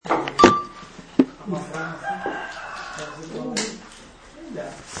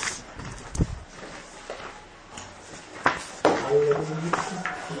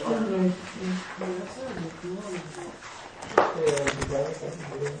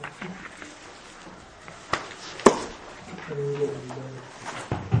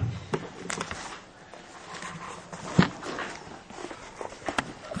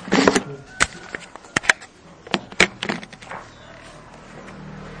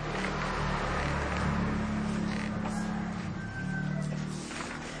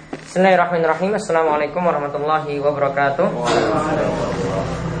Bismillahirrahmanirrahim. Assalamualaikum warahmatullahi wabarakatuh.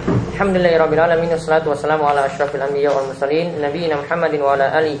 Alhamdulillahirabbil alamin wassalatu wassalamu ala asyrafil anbiya wal mursalin nabiyina Muhammadin wa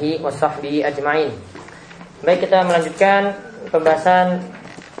ala alihi washabbihi ajmain. Baik, kita melanjutkan pembahasan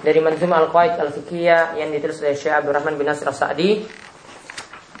dari Manzhumah Al-Qowaid Al-Fiqhiyyah yang ditulis oleh Syaikh Abdurrahman bin Nasir As-Sa'di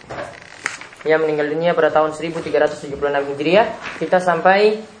yang meninggal dunia pada tahun 1376 Hijriah. Kita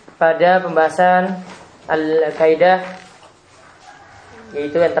sampai pada pembahasan Al-Kaedah,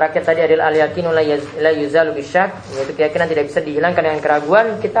 yaitu yang terakhir tadi adalah al-yaqinu la yuzalu bisyak, yaitu keyakinan tidak bisa dihilangkan dengan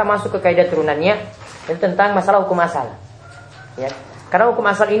keraguan. Kita masuk ke kaidah turunannya, itu tentang masalah hukum asal. Ya, karena hukum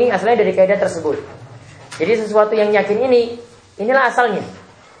asal ini asalnya dari kaidah tersebut. Jadi sesuatu yang yakin inilah asalnya.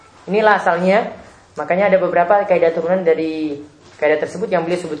 Inilah asalnya. Makanya ada beberapa kaidah turunan dari kaidah tersebut yang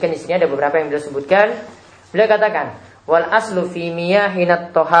beliau sebutkan di sini, ada beberapa yang beliau sebutkan. Beliau katakan, wal aslu fi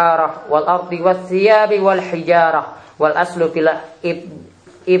miyahinat taharah wal ardi was thiyabi wal hijarah. Wal aslu fil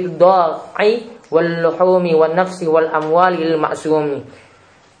ibda'i wal luhumi wal nafsi wal amwali lil ma'sumi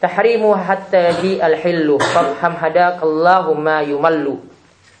tahrimu hatta bi al hillu fafham hadakallahu ma yumallu.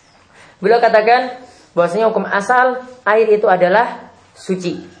 Beliau katakan bahwasanya hukum asal air itu adalah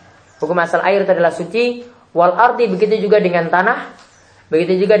suci. Hukum asal air itu adalah suci. Wal ardi, begitu juga dengan tanah,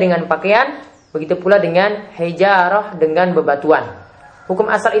 begitu juga dengan pakaian, begitu pula dengan hijarah, dengan bebatuan. Hukum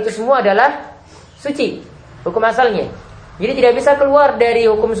asal itu semua adalah suci, hukum asalnya. Jadi tidak bisa keluar dari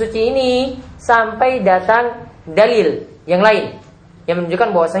hukum suci ini sampai datang dalil yang lain yang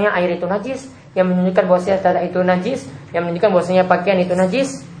menunjukkan bahwasanya air itu najis, yang menunjukkan bahwasanya tanah itu najis, yang menunjukkan bahwasanya pakaian itu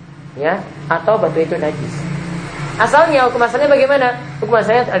najis, ya, atau batu itu najis. Asalnya, hukum asalnya bagaimana? Hukum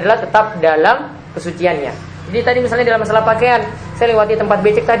asalnya adalah tetap dalam kesuciannya. Jadi tadi misalnya dalam masalah pakaian, saya lewati tempat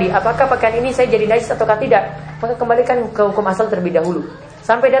becek tadi, apakah pakaian ini saya jadi najis ataukah tidak? Maka kembalikan ke hukum asal terlebih dahulu.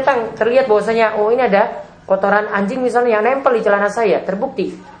 Sampai datang terlihat bahwasanya ini ada kotoran anjing misalnya yang nempel di celana saya,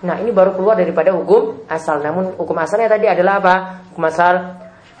 terbukti. Nah, ini baru keluar daripada hukum asal. Namun hukum asalnya tadi adalah apa? Hukum asal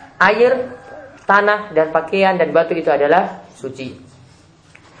air, tanah, dan pakaian dan batu itu adalah suci.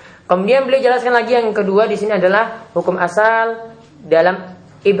 Kemudian beliau jelaskan lagi yang kedua di sini adalah hukum asal dalam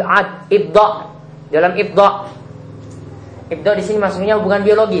ibda. Dalam ibda. Ibda di sini maksudnya hubungan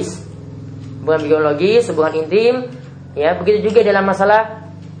biologis. Hubungan biologis, hubungan intim, ya, begitu juga dalam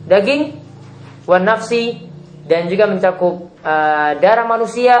masalah daging, wan nafsi, dan juga mencakup darah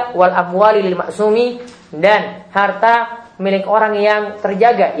manusia, wal amwali lil ma'sumi, dan harta milik orang yang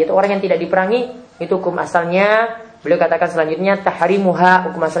terjaga, yaitu orang yang tidak diperangi. Itu hukum asalnya. Beliau katakan selanjutnya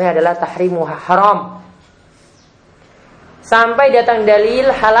tahrimuha, hukum asalnya adalah tahrimuha, haram, sampai datang dalil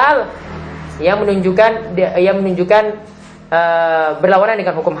halal yang menunjukkan berlawanan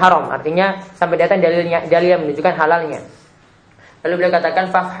dengan hukum haram. Artinya sampai datang dalil yang menunjukkan halalnya. Lalu beliau katakan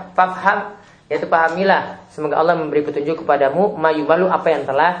fafham, yaitu pahamilah, semoga Allah memberi petunjuk kepadamu mayubalu, apa yang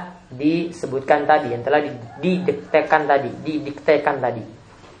telah disebutkan tadi, yang telah didiktekan tadi.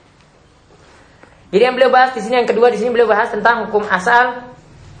 Jadi yang beliau bahas di sini, yang kedua di sini beliau bahas tentang hukum asal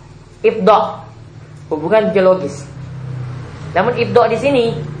ibda, hubungan biologis. Namun ibda di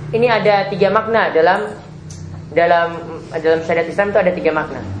sini ini ada 3 makna dalam syariat Islam, itu ada 3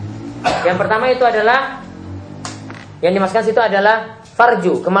 makna. Yang pertama itu adalah yang dimaksudkan situ adalah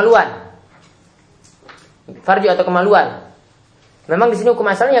farju, kemaluan. Farju atau kemaluan. Memang di sini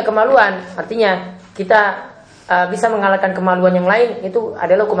hukum asalnya kemaluan, artinya kita bisa mengalahkan kemaluan yang lain, itu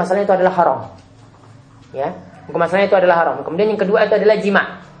adalah hukum asalnya itu adalah haram. Ya, hukum asalnya itu adalah haram. Kemudian yang kedua itu adalah jima.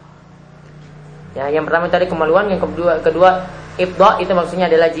 Ya, yang pertama tadi kemaluan, yang kedua ibda, itu maksudnya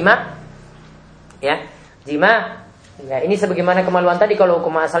adalah jima. Ya, jima. Ya, ini sebagaimana kemaluan tadi kalau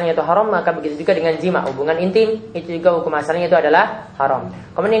hukum asalnya itu haram, maka begitu juga dengan jima, hubungan intim, itu juga hukum asalnya itu adalah haram.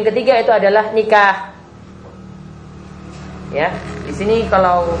 Kemudian yang ketiga itu adalah nikah. Ya, di sini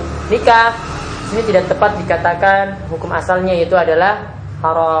kalau nikah, di sini tidak tepat dikatakan hukum asalnya itu adalah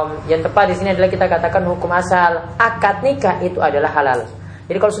haram. Yang tepat di sini adalah kita katakan hukum asal akad nikah itu adalah halal.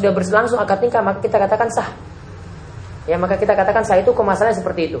 Jadi kalau sudah berlangsung akad nikah, maka kita katakan sah. Ya, maka kita katakan sah, itu hukum asalnya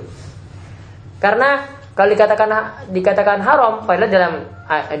seperti itu. Karena kalau dikatakan haram, padahal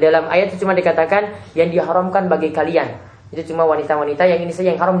dalam ayat itu cuma dikatakan yang diharamkan bagi kalian. Itu cuma wanita-wanita yang ini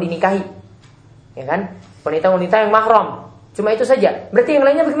saja yang haram dinikahi. Ya kan? Wanita-wanita yang mahram. Cuma itu saja. Berarti yang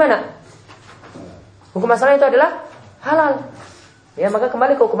lainnya bagaimana? Hukum asalnya itu adalah halal. Ya, maka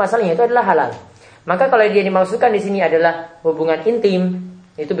kembali ke hukum asalnya itu adalah halal. Maka kalau dia dimaksudkan di sini adalah hubungan intim,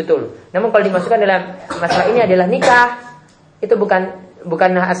 itu betul. Namun kalau dimasukkan dalam masalah ini adalah nikah, itu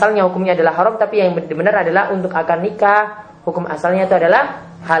bukan asalnya hukumnya adalah haram, tapi yang benar adalah untuk akad nikah, hukum asalnya itu adalah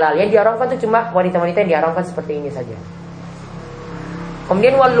halal. Yang diharamkan itu cuma wanita-wanita yang diharamkan seperti ini saja.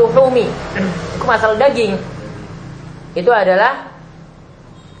 Kemudian wal luhumi, hukum asal daging itu adalah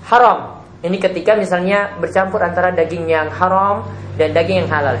haram. Ini ketika misalnya bercampur antara daging yang haram dan daging yang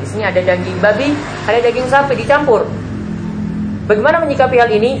halal. Di sini ada daging babi, ada daging sapi dicampur. Bagaimana menyikapi hal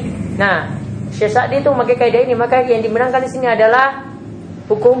ini? Nah, Syaikh Sa'di itu memakai kaidah ini, maka yang dimenangkan di sini adalah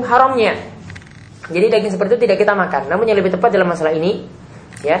hukum haramnya. Jadi daging seperti itu tidak kita makan. Namun yang lebih tepat dalam masalah ini,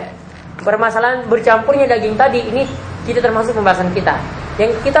 ya, permasalahan bercampurnya daging tadi ini tidak termasuk pembahasan kita.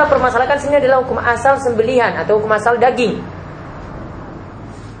 Yang kita permasalahkan sini adalah hukum asal sembelihan atau hukum asal daging.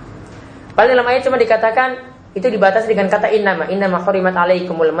 Paling dalam ayat cuma dikatakan itu dibatasi dengan kata innama hurimat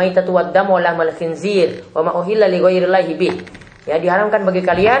alaikumul maitatu waddamu wa lahmul khinzir wa ma uhilla li ghairillahi bih. Ya, diharamkan bagi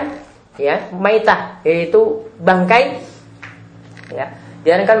kalian ya maitah, yaitu bangkai. Ya,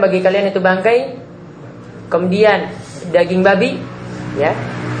 diharamkan bagi kalian itu bangkai. Kemudian daging babi, ya.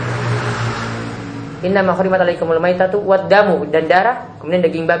 Innama hurimat alaikumul maitatu waddamu, dan darah, kemudian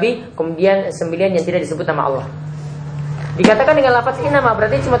daging babi, kemudian sembelihan yang tidak disebut nama Allah. Dikatakan dengan lafaz innama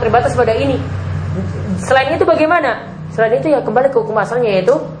berarti cuma terbatas pada ini. Selain itu bagaimana? Selain itu ya kembali ke hukum asalnya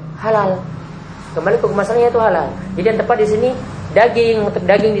yaitu halal. Kembali ke hukum asalnya yaitu halal. Jadi yang tepat di sini daging, untuk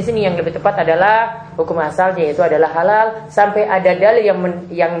daging di sini yang lebih tepat adalah hukum asalnya yaitu adalah halal sampai ada dalil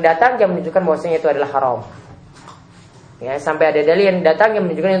yang datang yang menunjukkan bahwasanya itu adalah haram. Ya, sampai ada dalil yang datang yang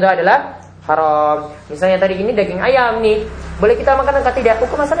menunjukkan itu adalah haram. Misalnya tadi ini daging ayam nih, boleh kita makan atau tidak?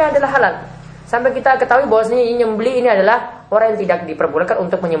 Hukum asalnya adalah halal. Sampai kita ketahui bahwasanya nyembelih ini adalah orang yang tidak diperbolehkan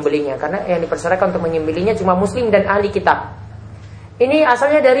untuk menyembelihnya, karena yang dipersyaratkan untuk menyembelihnya cuma muslim dan ahli kitab. Ini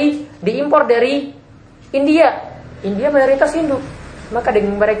asalnya diimpor dari India. India mayoritas Hindu. Maka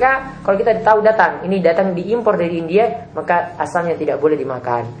dengan mereka kalau kita tahu ini datang diimpor dari India, maka asalnya tidak boleh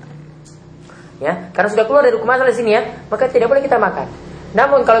dimakan. Ya, karena sudah keluar dari hukum asal di sini ya, maka tidak boleh kita makan.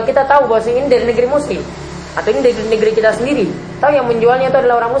 Namun kalau kita tahu bahwasanya ini dari negeri muslim atau ini dari negeri kita sendiri, tahu yang menjualnya itu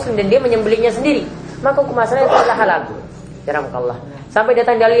adalah orang muslim dan dia menyembelihnya sendiri, maka hukum asalnya itu adalah halal. Yarhamukallah. Sampai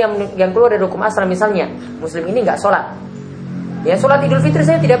datang dalil yang keluar dari hukum asal, misalnya muslim ini nggak sholat. Ya, sholat Idul Fitri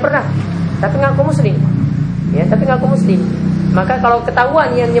saya tidak pernah, tapi ngaku muslim. Ya, tapi ngaku muslim. Maka kalau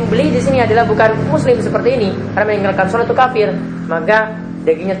ketahuan yang nyembelih di sini adalah bukan muslim seperti ini, karena meninggalkan sholat itu kafir, maka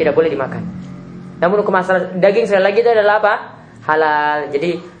dagingnya tidak boleh dimakan. Namun hukum asal daging sekali lagi itu adalah apa? Halal.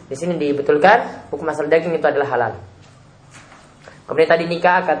 Jadi di sini dibetulkan hukum asal daging itu adalah halal. Kemudian tadi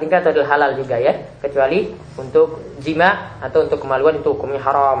nikah, akad nikah itu adalah halal juga ya, kecuali untuk jima atau untuk kemaluan itu hukumnya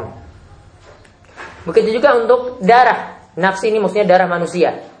haram. Begitu juga untuk darah. Nafsi ini maksudnya darah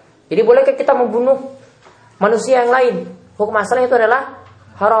manusia. Jadi bolehkah kita membunuh manusia yang lain? Hukum asalnya itu adalah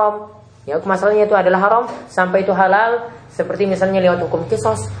haram. Ya, hukum asalnya itu adalah haram sampai itu halal, seperti misalnya lewat hukum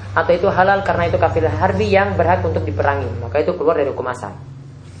kisos, atau itu halal karena itu kafir harbi yang berhak untuk diperangi. Maka itu keluar dari hukum asal.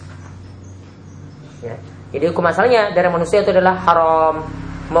 Ya. Jadi hukum asalnya darah manusia itu adalah haram.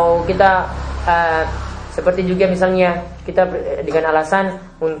 Mau kita seperti juga misalnya kita dengan alasan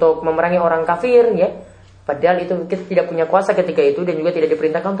untuk memerangi orang kafir, ya, padahal itu kita tidak punya kuasa ketika itu dan juga tidak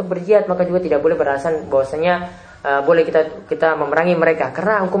diperintahkan untuk berjihad, maka juga tidak boleh beralasan bahwasanya boleh kita memerangi mereka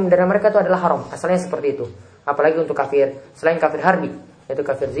karena hukum darah mereka itu adalah haram. Asalnya seperti itu. Apalagi untuk kafir selain kafir harbi, yaitu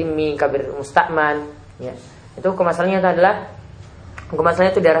kafir zimmi, kafir musta'man, ya. Itu hukum asalnya itu adalah hukum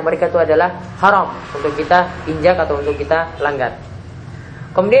asalnya itu darah mereka itu adalah haram untuk kita injak atau untuk kita langgar.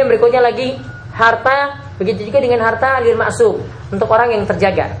 Kemudian berikutnya lagi harta, begitu juga dengan harta lil ma'sum, untuk orang yang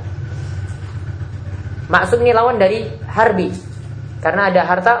terjaga. Ma'sum ini lawan dari harbi. Karena ada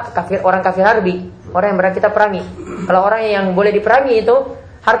harta orang kafir harbi, orang yang berang kita perangi. Kalau orang yang boleh diperangi itu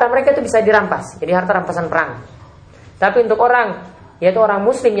harta mereka itu bisa dirampas, jadi harta rampasan perang. Tapi untuk orang yaitu orang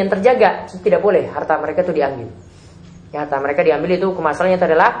muslim yang terjaga, itu tidak boleh harta mereka itu diambil. Ya, harta mereka diambil itu hukum asalnya itu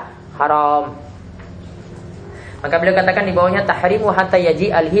adalah haram. Maka beliau katakan di bawahnya tahrimu hatta yaji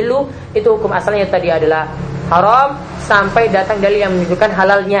al-hilu, itu hukum asalnya tadi adalah haram sampai datang dalil yang menunjukkan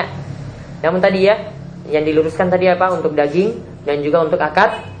halalnya. Namun tadi ya, yang diluruskan tadi apa? Untuk daging dan juga untuk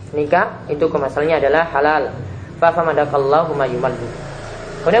akad nikah itu hukum asalnya adalah halal. Fa famadakallahu ma yumallu.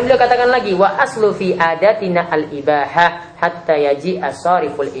 Kemudian beliau katakan lagi wa aslu fi adatina al-ibahah hatta yaji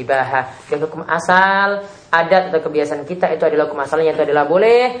as-sariful ibahah. Dan hukum asal adat atau kebiasaan kita itu adalah hukum asalnya itu adalah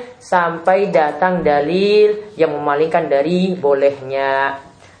boleh sampai datang dalil yang memalingkan dari bolehnya.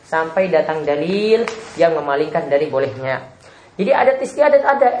 sampai datang dalil yang memalingkan dari bolehnya. Jadi adat istiadat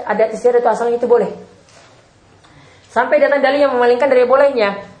itu asalnya itu boleh. Sampai datang dalil yang memalingkan dari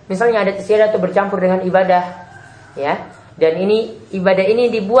bolehnya. Misalnya adat istiadat itu bercampur dengan ibadah, ya. Dan ini ibadah ini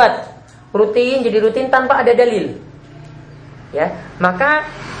dibuat rutin jadi rutin tanpa ada dalil. Ya, maka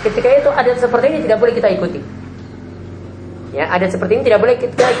ketika itu adat seperti ini tidak boleh kita ikuti. Ya, adat seperti ini tidak boleh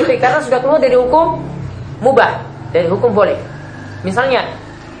kita ikuti karena sudah keluar dari hukum mubah, dari hukum boleh. Misalnya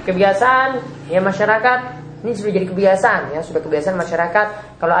kebiasaan ya masyarakat ini sudah jadi kebiasaan, ya sudah kebiasaan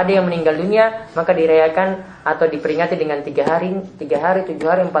masyarakat kalau ada yang meninggal dunia maka dirayakan atau diperingati dengan 3 hari, 7 hari,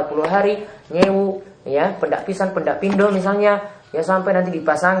 40 hari nyewu, ya pendak pisan, pendak pindo misalnya, ya sampai nanti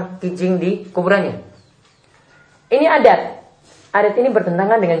dipasang kijing di kuburannya. Ini adat ini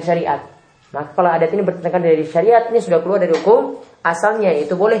bertentangan dengan syariat. Maka kalau adat ini bertentangan dari syariat, ini sudah keluar dari hukum asalnya,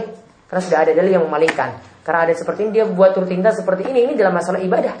 itu boleh karena sudah ada dalil yang memalingkan. Karena adat seperti ini dia buat rutinitas seperti ini dalam masalah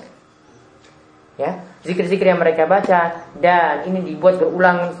ibadah. Ya, zikir-zikir yang mereka baca dan ini dibuat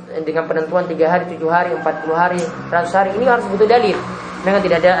berulang dengan penentuan 3 hari, 7 hari, 40 hari, 100 hari, ini harus butuh dalil. Dengan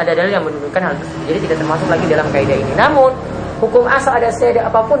tidak ada dalil yang menunjukkan hal tersebut. Jadi tidak termasuk lagi dalam kaidah ini. Namun hukum asal ada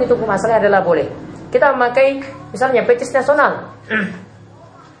apapun itu hukum asalnya adalah boleh. Kita memakai misalnya pecis nasional.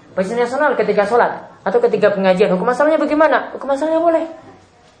 Pecis nasional ketika sholat atau ketika pengajian, hukum asalnya bagaimana? Hukum asalnya boleh.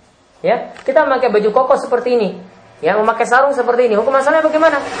 Ya, kita memakai baju koko seperti ini, ya, memakai sarung seperti ini, hukum asalnya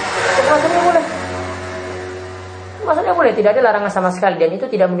bagaimana? Hukum asalnya boleh. Hukum asalnya boleh, tidak ada larangan sama sekali dan itu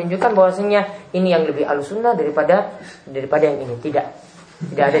tidak menunjukkan bahwasanya ini yang lebih al-sunnah daripada yang ini. Tidak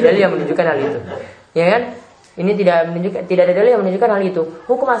ada dalil yang menunjukkan hal itu. Ya kan? Ini tidak ada dalil yang menunjukkan hal itu.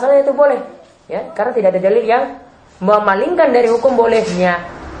 Hukum asalnya itu boleh. Ya, karena tidak ada dalil yang memalingkan dari hukum bolehnya.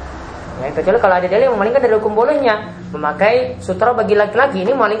 Ya, kecuali kalau ada dalil yang memalingkan dari hukum bolehnya. Memakai sutra bagi laki-laki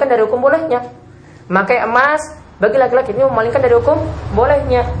ini memalingkan dari hukum bolehnya. Memakai emas bagi laki-laki ini memalingkan dari hukum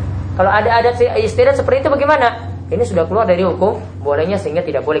bolehnya. Kalau ada adat istiadat seperti itu bagaimana? Ini sudah keluar dari hukum bolehnya sehingga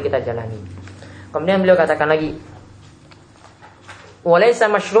tidak boleh kita jalani. Kemudian beliau katakan lagi, walaysa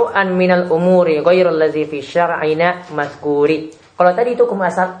masyru'an minal umuri ghairul ladzi fi syar'ina mazkuri. Kalau tadi itu hukum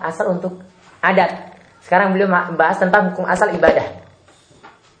asal untuk adat. Sekarang beliau bahas tentang hukum asal ibadah.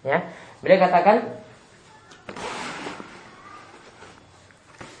 Ya, beliau katakan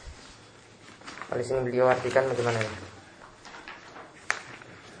kalau di sini beliau artikan bagaimana ya?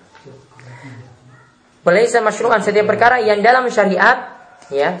 Walaysa masyru'an, setiap perkara yang dalam syariat,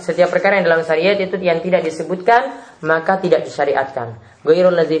 ya, setiap perkara yang dalam syariat itu yang tidak disebutkan maka tidak disyariatkan.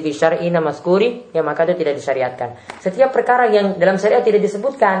 Ghairul ladzi fi syar'ina mazkuri, ya maka itu tidak disyariatkan. Setiap perkara yang dalam syariat tidak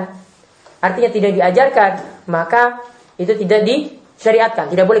disebutkan, artinya tidak diajarkan, maka itu tidak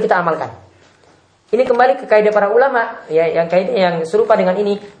disyariatkan, tidak boleh kita amalkan. Ini kembali ke kaidah para ulama, ya, yang kaidah yang serupa dengan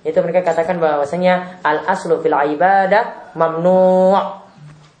ini, yaitu mereka katakan bahwasanya al aslu fil ibadah mamnu'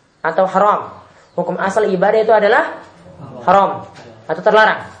 atau haram. Hukum asal ibadah itu adalah haram atau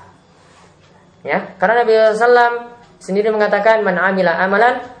terlarang. Ya, karena Nabi SAW sendiri mengatakan man amila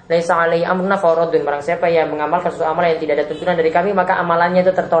amalan laisa alaihi amruna fa raddun. Barang siapa yang mengamalkan sesuatu amalan yang tidak ada tuntunan dari kami maka amalannya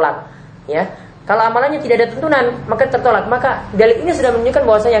itu tertolak. Ya. Kalau amalannya tidak ada tuntunan maka tertolak. Maka dalil ini sudah menunjukkan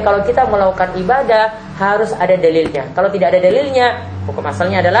bahwasanya kalau kita melakukan ibadah harus ada dalilnya. Kalau tidak ada dalilnya, hukum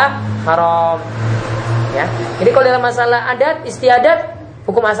asalnya adalah haram. Ya. Jadi kalau dalam masalah adat istiadat,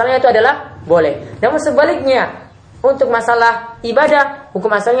 hukum asalnya itu adalah boleh. Namun sebaliknya, untuk masalah ibadah,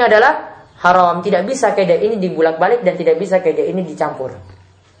 hukum asalnya adalah haram. Tidak bisa kaidah ini dibulak-balik dan tidak bisa kaidah ini dicampur.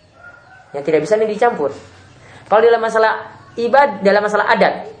 Ya, tidak bisa ini dicampur. Kalau dalam masalah ibadah, dalam masalah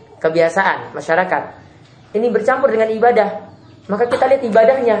adat, kebiasaan masyarakat, ini bercampur dengan ibadah, maka kita lihat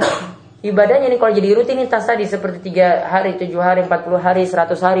ibadahnya. Ibadahnya ini kalau jadi rutinitas tadi seperti 3 hari, 7 hari, 40 hari,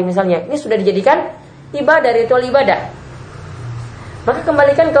 100 hari misalnya, ini sudah dijadikan ibadah, ritual ibadah. Maka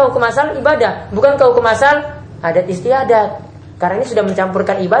kembalikan ke hukum asal ibadah, bukan ke hukum asal adat istiadat. Karena ini sudah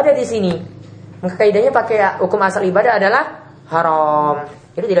mencampurkan ibadah di sini. Maka kaidahnya pakai hukum asal ibadah adalah haram.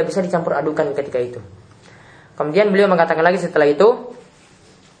 Itu tidak bisa dicampur adukan ketika itu. Kemudian beliau mengatakan lagi setelah itu,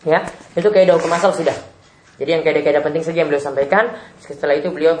 ya, itu kaidah hukum asal sudah. Jadi yang kaidah-kaidah penting saja yang beliau sampaikan. Setelah itu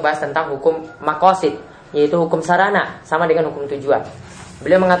beliau bahas tentang hukum maqasid, yaitu hukum sarana sama dengan hukum tujuan.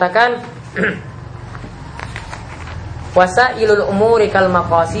 Beliau mengatakan wasailul umuri kal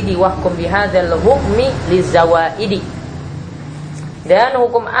maqasidi wahkum bihadzal hukmi lizawaidi. Dan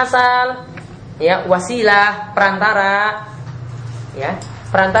hukum asal, ya, wasilah, perantara, ya,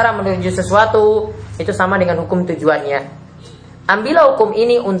 perantara menuju sesuatu itu sama dengan hukum tujuannya. Ambillah hukum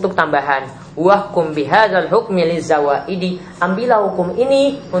ini untuk tambahan. Wahkum bihadzal hukmi lizawaidi. Ambillah hukum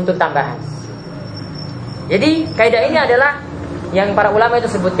ini untuk tambahan. Jadi kaidah ini adalah yang para ulama itu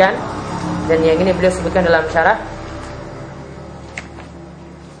sebutkan dan yang ini beliau sebutkan dalam syarah.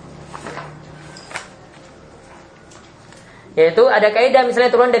 Yaitu ada kaidah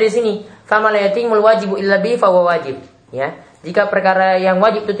misalnya turun dari sini, famal yatimul wajibu illa bi fa wajib. Ya, jika perkara yang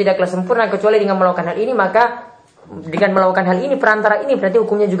wajib itu tidaklah sempurna kecuali dengan melakukan hal ini, maka dengan melakukan hal ini perantara ini berarti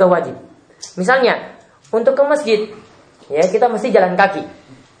hukumnya juga wajib. Misalnya untuk ke masjid, ya kita mesti jalan kaki.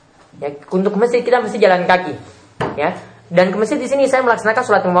 Ya, untuk ke masjid kita mesti jalan kaki. Ya, dan ke masjid di sini saya melaksanakan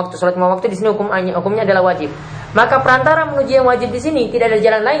sholat lima waktu. Sholat lima waktu di sini hukumnya adalah wajib. Maka perantara menuju yang wajib di sini tidak ada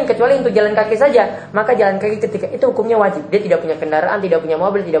jalan lain kecuali untuk jalan kaki saja. Maka jalan kaki ketika itu hukumnya wajib. Dia tidak punya kendaraan, tidak punya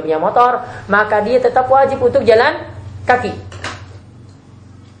mobil, tidak punya motor, maka dia tetap wajib untuk jalan kaki.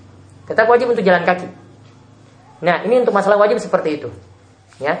 Tetap wajib untuk jalan kaki. Nah, ini untuk masalah wajib seperti itu.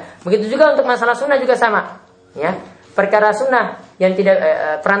 Ya, begitu juga untuk masalah sunnah juga sama. Ya, perkara sunnah yang tidak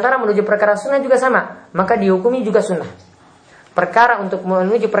perantara menuju perkara sunnah juga sama, maka dihukumi juga sunnah. Perkara untuk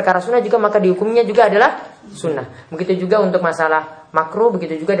menuju perkara sunnah juga maka dihukumnya juga adalah sunnah. Begitu juga untuk masalah makruh,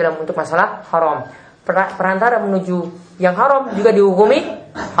 begitu juga dalam untuk masalah haram. Perantara menuju yang haram juga dihukumi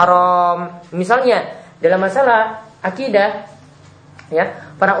haram. Misalnya dalam masalah akidah,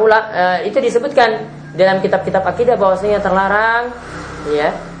 ya para ulama itu disebutkan dalam kitab-kitab akidah bahwasanya terlarang,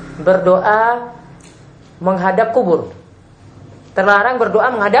 ya berdoa menghadap kubur. Terlarang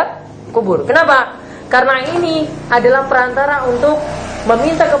berdoa menghadap kubur. Kenapa? Karena ini adalah perantara untuk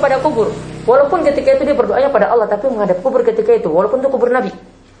meminta kepada kubur. Walaupun ketika itu dia berdoanya pada Allah, tapi menghadap kubur ketika itu, walaupun itu kubur Nabi.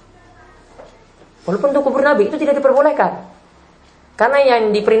 Walaupun itu kubur Nabi, itu tidak diperbolehkan. Karena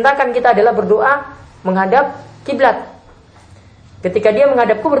yang diperintahkan kita adalah berdoa menghadap kiblat. Ketika dia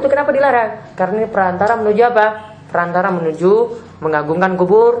menghadap kubur itu kenapa dilarang? Karena ini perantara menuju apa? Perantara menuju mengagungkan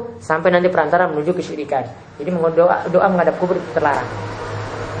kubur, sampai nanti perantara menuju kesyirikan. Jadi doa menghadap kubur itu terlarang.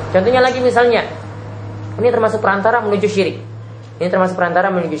 Contohnya lagi misalnya, ini termasuk perantara menuju syirik. Ini termasuk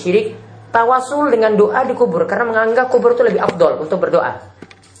perantara menuju syirik, tawasul dengan doa di kubur karena menganggap kubur itu lebih afdol untuk berdoa.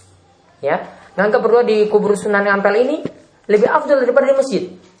 Ya, menganggap berdoa di kubur Sunan Ampel ini lebih afdol daripada di masjid.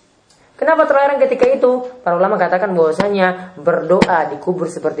 Kenapa terlarang ketika itu? Para ulama katakan bahwasanya berdoa di kubur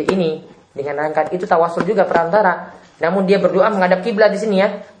seperti ini dengan angkat itu tawasul juga perantara. Namun dia berdoa menghadap kiblat di sini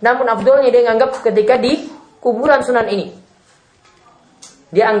ya. Namun afdolnya dia menganggap ketika di kuburan Sunan ini.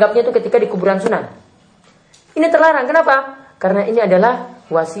 Dia anggapnya itu ketika di kuburan Sunan. Ini terlarang. Kenapa? Karena ini adalah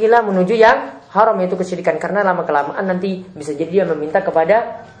wasilah menuju yang haram, yaitu kesyirikan. Karena lama-kelamaan nanti bisa jadi dia meminta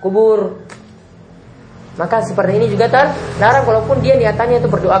kepada kubur. Maka seperti ini juga terlarang walaupun dia niatannya itu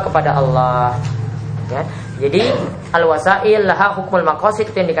berdoa kepada Allah. Ya. Jadi al-wasail laha hukmul maqasid,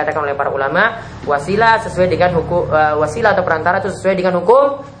 itu yang dikatakan oleh para ulama. Wasilah sesuai dengan hukum wasilah atau perantara itu sesuai dengan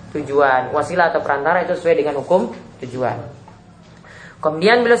hukum tujuan. Wasilah atau perantara itu sesuai dengan hukum tujuan.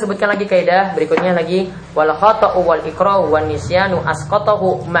 Kemudian beliau sebutkan lagi kaidah berikutnya lagi, wal khata'u wal ikrahu wan nisyanu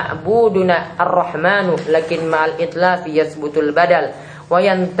asqatahu ma'buduna ar-rahmanu lakin ma'al itlafi yathbutul badal wa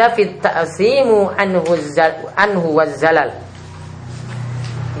yantafi ta'simu anhu wazzalal.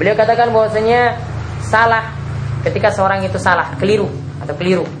 Beliau katakan bahwasanya salah ketika seorang itu salah, keliru.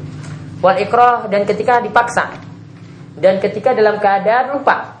 Wal ikrah, dan ketika dipaksa, dan ketika dalam keadaan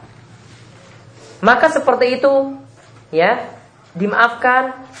lupa. Maka seperti itu, ya,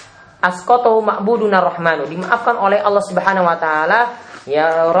 dimaafkan asqatahu ma'buduna rahmanu, dimaafkan oleh Allah Subhanahu wa taala,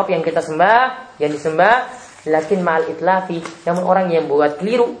 ya Rabb yang kita sembah, yang disembah, lakin ma'al itlafi, namun orang yang buat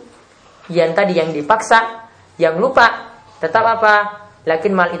keliru, yang tadi yang dipaksa, yang lupa, tetap apa?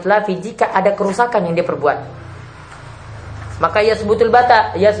 Lakin ma'al itlafi, jika ada kerusakan yang dia perbuat. Maka yasbutul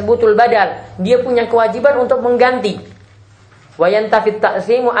badal, dia punya kewajiban untuk mengganti. Wa yantafi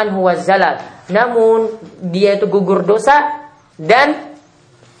ta'simu anhu wazzalal, namun dia itu gugur dosa dan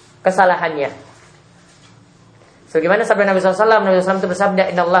kesalahannya. Sebagaimana sabda Nabi SAW, Nabi SAW itu bersabda,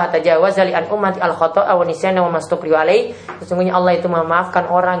 Innallaha tajawaza li an ummati al-khata'a wa nisyana wa mastukrihu alaih. Sesungguhnya Allah itu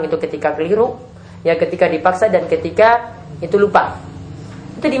memaafkan orang itu ketika keliru, ya ketika dipaksa dan ketika itu lupa.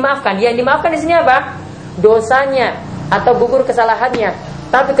 Itu dimaafkan. Yang dimaafkan di sini apa? Dosanya atau gugur kesalahannya.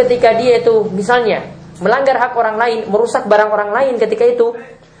 Tapi ketika dia itu misalnya melanggar hak orang lain, merusak barang orang lain ketika itu,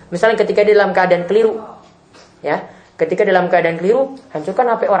 misalnya ketika dia dalam keadaan keliru, ya, ketika dalam keadaan keliru,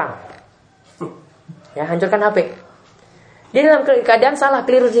 hancurkan HP orang. Ya, hancurkan HP. Dia dalam keadaan salah,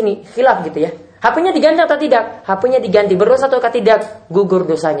 keliru sini, khilaf gitu ya. HP-nya diganti atau tidak? HP-nya diganti, berdosa atau tidak? Gugur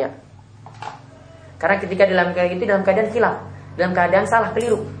dosanya. Karena ketika dalam keadaan khilaf, dalam keadaan salah,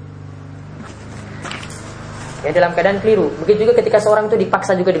 keliru. Ya, dalam keadaan keliru. Begitu juga ketika seorang itu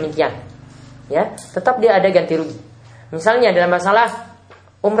dipaksa juga demikian. Ya, tetap dia ada ganti rugi. Misalnya dalam masalah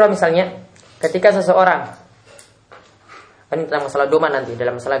umrah misalnya, ketika seseorang, ini tentang masalah doma nanti,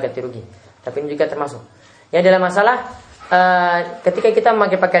 dalam masalah ganti rugi. Tapi ini juga termasuk. Ya, dalam masalah ketika kita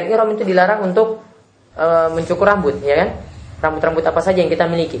memakai pakaian ihram itu dilarang untuk mencukur rambut, ya kan? Rambut-rambut apa saja yang kita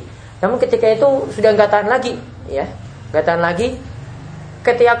miliki. Namun ketika itu sudah enggak tahan lagi, ya. Gak tahan lagi,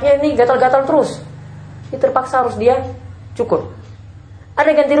 ketiaknya ini gatal-gatal terus. Ini terpaksa harus dia cukur.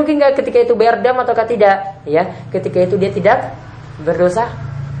 Ada ganti rugi nggak ketika itu bayar dam ataukah tidak? Ya, ketika itu dia tidak berdosa,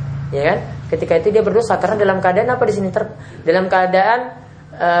 ya kan? Ketika itu dia berdosa karena dalam keadaan apa di sini? Dalam keadaan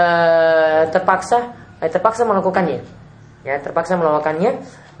terpaksa melakukannya. Ya, terpaksa melakukannya,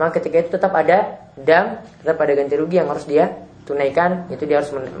 maka ketika itu tetap ada dam, tetap ada ganti rugi yang harus dia tunaikan. Itu dia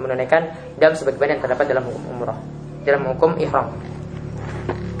harus menunaikan dam sebagaimana yang terdapat dalam hukum umrah, dalam hukum ihram.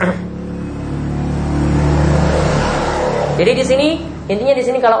 Jadi di sini intinya di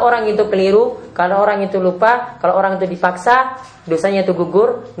sini kalau orang itu keliru, kalau orang itu lupa, kalau orang itu dipaksa, dosanya itu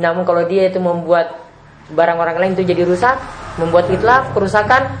gugur. Namun kalau dia itu membuat barang orang lain itu jadi rusak, membuat itlaf,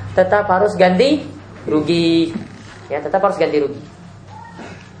 kerusakan, tetap harus ganti rugi. Ya, tetap harus ganti rugi.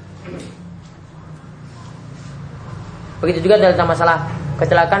 Begitu juga dalam masalah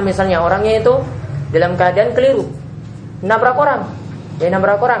kecelakaan, misalnya orangnya itu dalam keadaan keliru, nabrak orang,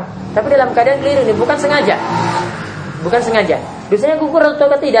 tapi dalam keadaan keliru ini bukan sengaja. Dosanya gugur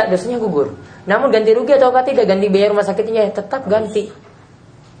atau tidak? Dosanya gugur. Namun ganti rugi atau tidak? Ganti biaya rumah sakitnya tetap ganti.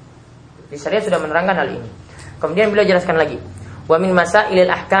 Di syariat sudah menerangkan hal ini. Kemudian beliau jelaskan lagi. Wa min masailil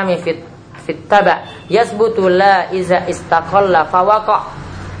ahkami fit taba yasbutu la iza istaqalla fawaqa.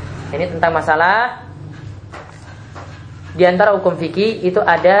 Ini tentang masalah di antara hukum fikih itu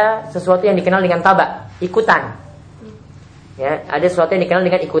ada sesuatu yang dikenal dengan taba, ikutan. Ya, ada sesuatu yang dikenal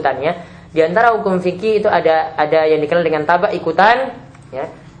dengan ikutannya. Di antara hukum fikih itu ada yang dikenal dengan taba, ikutan,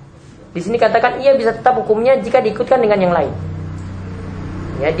 ya. Di sini katakan ia bisa tetap hukumnya jika diikutkan dengan yang lain.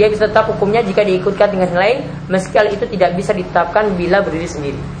 Ya, dia bisa tetap hukumnya jika diikutkan dengan yang lain, meski hal itu tidak bisa ditetapkan bila berdiri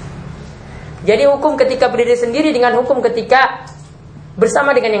sendiri. Jadi hukum ketika berdiri sendiri dengan hukum ketika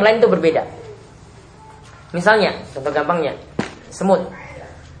bersama dengan yang lain itu berbeda. Misalnya, contoh gampangnya, semut.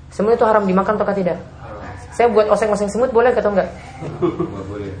 Semut itu haram dimakan atau tidak? Saya buat oseng-oseng semut boleh atau enggak? Enggak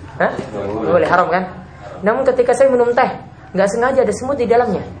boleh. Hah? Enggak boleh, haram kan? Namun ketika saya minum teh, enggak sengaja ada semut di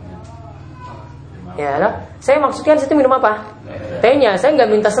dalamnya. Ya lah, saya maksudkan situ minum apa? Tehnya, saya enggak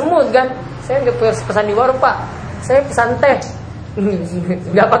minta semut kan? Saya enggak pesan di warung, Pak. Saya pesan teh.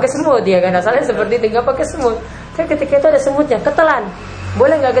 Enggak pakai semut ya kan? Asalnya seperti itu, enggak pakai semut. Tapi ketika itu ada semutnya, ketelan.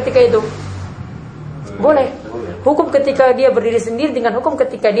 Boleh enggak ketika itu? Boleh. Hukum ketika dia berdiri sendiri dengan hukum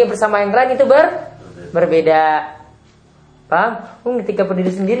ketika dia bersama yang lain itu berbeda. Paham? Ketika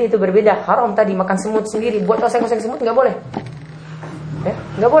berdiri sendiri itu berbeda. Haram tadi makan semut sendiri, buat oseng-oseng semut nggak boleh. Ya,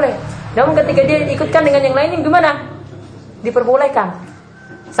 nggak boleh. Namun ketika dia ikutkan dengan yang lainnya gimana? Diperbolehkan.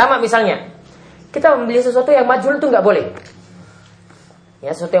 Sama misalnya, kita membeli sesuatu yang majhul itu nggak boleh.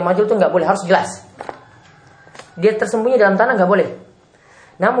 Ya, sesuatu yang majhul itu nggak boleh, harus jelas. Dia tersembunyi dalam tanah nggak boleh.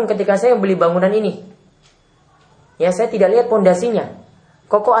 Namun ketika saya beli bangunan ini, ya saya tidak lihat pondasinya.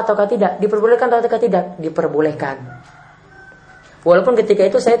 Kokoh ataukah tidak? Diperbolehkan ataukah tidak? Diperbolehkan. Walaupun ketika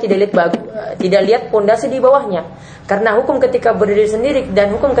itu saya tidak lihat pondasi di bawahnya. Karena hukum ketika berdiri sendiri dan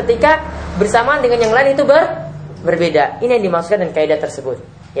hukum ketika bersamaan dengan yang lain itu berbeda. Ini yang dimaksudkan dengan kaidah tersebut.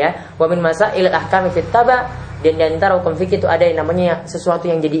 Ya, wa min masail ahkami fit taba, dan di antara hukum fikih itu ada yang namanya sesuatu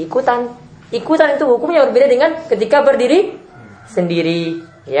yang jadi ikutan. Ikutan itu hukumnya berbeda dengan ketika berdiri sendiri.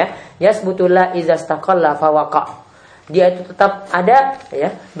 Ya, yasbutullah iza istaqalla fawaqa. Dia itu tetap ada,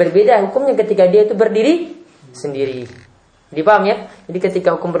 ya, berbeda hukumnya ketika dia itu berdiri sendiri. Dipaham ya? Jadi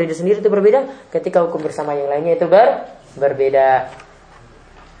ketika hukum berdiri sendiri itu berbeda, ketika hukum bersama yang lainnya itu berbeda.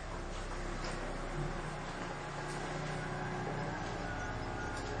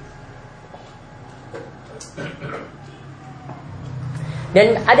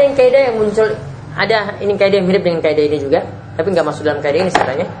 Dan ada yang kaidah yang muncul, ada ini kaidah yang mirip dengan kaidah ini juga, tapi nggak masuk dalam kaidah ini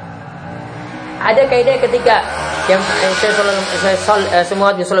sebenarnya. Ada kaidah ketika yang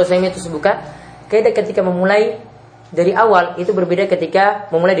semua di Solo itu sebutkan, kaidah ketika memulai dari awal itu berbeda ketika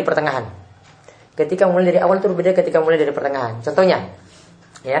memulai di pertengahan. Ketika memulai dari awal itu berbeda ketika memulai dari pertengahan. Contohnya,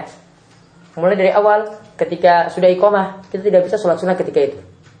 ya, mulai dari awal ketika sudah iqamah kita tidak bisa sholat sunnah ketika itu.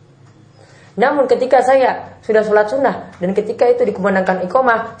 Namun ketika saya sudah sholat sunnah dan ketika itu dikumandangkan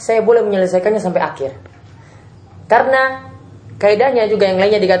iqamah, saya boleh menyelesaikannya sampai akhir. Karena kaidahnya juga yang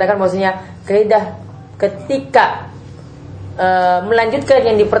lainnya dikatakan maksudnya kaidah ketika melanjutkan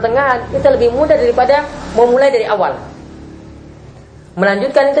yang di pertengahan itu lebih mudah daripada memulai dari awal.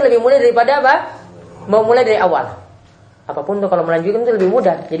 Melanjutkan itu lebih mudah daripada apa? Memulai dari awal. Apapun tuh kalau melanjutkan itu lebih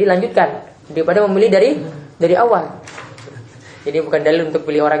mudah, jadi lanjutkan daripada memilih dari awal. Jadi bukan dalil untuk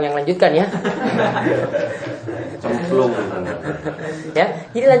pilih orang yang lanjutkan ya. Ya,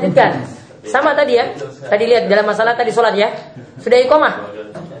 jadi lanjutkan. Sama tadi ya. Tadi lihat dalam masalah tadi sholat ya. Sudah iqamah.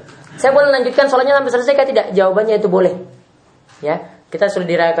 Saya boleh lanjutkan sholatnya sampai selesai atau tidak? Jawabannya itu boleh. Ya, Kita sudah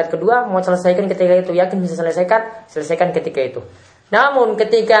di rakaat kedua, mau selesaikan ketika itu, yakin bisa selesaikan ketika itu. Namun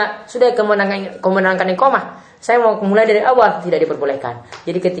ketika sudah kemenangan iqamah, saya mau mulai dari awal, tidak diperbolehkan.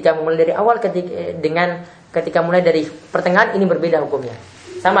 Jadi ketika mulai dari awal ketika mulai dari pertengahan, ini berbeda hukumnya.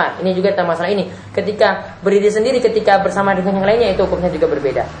 Sama, ini juga tentang masalah ini. Ketika berdiri sendiri, ketika bersama dengan yang lainnya, itu hukumnya juga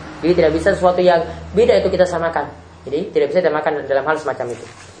berbeda. Jadi tidak bisa sesuatu yang beda itu kita samakan. Jadi tidak bisa disamakan dalam hal semacam itu.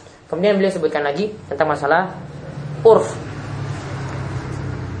 Kemudian beliau sebutkan lagi tentang masalah urf.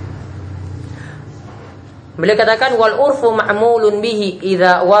 Beliau katakan wal urfu ma'mulun bihi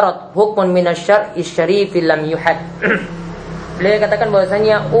idza warad hukmun min asy-syar'i syarif lam yuhad. Beliau katakan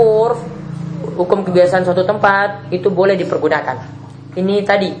bahwasanya urf, hukum kebiasaan suatu tempat itu boleh dipergunakan. Ini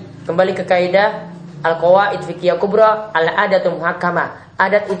tadi kembali ke kaidah al-Qowaid Fiqhiyyah kubra, al-adatu muhakkamah.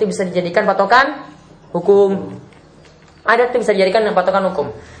 Adat itu bisa dijadikan patokan hukum. Adat itu bisa dijadikan patokan hukum.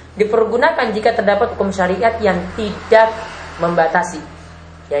 Dipergunakan jika terdapat hukum syariat yang tidak membatasi.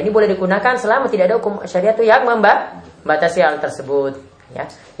 Ya, ini boleh digunakan selama tidak ada hukum syariat itu yang membatasi hal tersebut. Ya,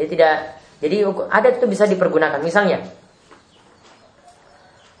 jadi adat itu bisa dipergunakan. Misalnya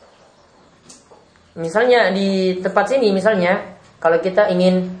di tempat sini, misalnya kalau kita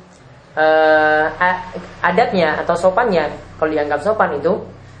ingin adatnya atau sopannya, kalau dianggap sopan itu,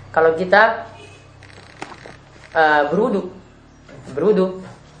 kalau kita berudu,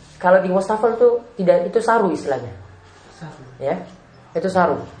 kalau di wastafel tuh tidak, itu saru istilahnya. Ya. Itu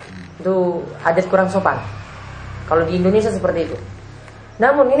saru. Itu adat kurang sopan. Kalau di Indonesia seperti itu.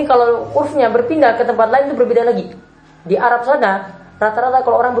 Namun ini kalau urfnya berpindah ke tempat lain itu berbeda lagi. Di Arab sana rata-rata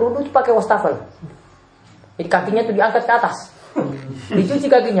kalau orang berwudu itu pakai wastafel. Jadi kakinya itu diangkat ke atas. Dicuci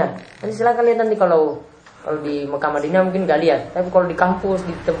kakinya. Nanti silakan lihat nanti kalau di Mekah Madinah mungkin gak lihat. Tapi kalau di kampus,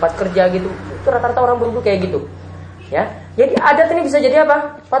 di tempat kerja gitu, itu rata-rata orang berwudu kayak gitu. Ya. Jadi adat ini bisa jadi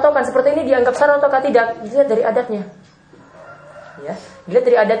apa? Patokan seperti ini dianggap saru atau tidak? Dilihat dari adatnya. Ya, dilihat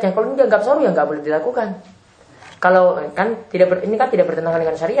dari adatnya. Kalau ini dianggap saru ya nggak boleh dilakukan. Kalau kan ini kan tidak bertentangan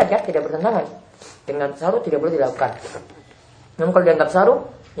dengan syariat ya, tidak bertentangan dengan saru, tidak boleh dilakukan. Namun kalau dianggap saru,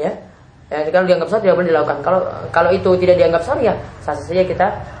 kalau dianggap saru tidak boleh dilakukan. Kalau itu tidak dianggap saru ya sah saja kita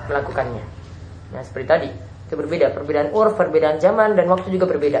melakukannya. Nah seperti tadi itu berbeda, perbedaan urf, perbedaan zaman dan waktu juga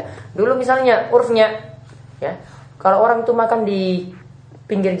berbeda. Dulu misalnya urfnya, ya kalau orang itu makan di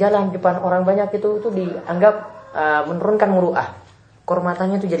pinggir jalan depan orang banyak itu dianggap menurunkan muru'ah.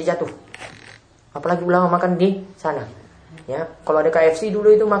 Kehormatannya itu jadi jatuh. Apalagi ulama makan di sana. Ya, kalau ada KFC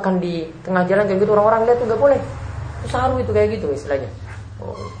dulu itu makan di tengah jalan kayak gitu, orang-orang lihat tuh nggak boleh. Itu saru itu kayak gitu istilahnya.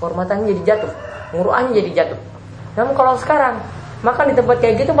 Kehormatannya jadi jatuh, muru'ahnya jadi jatuh. Namun kalau sekarang makan di tempat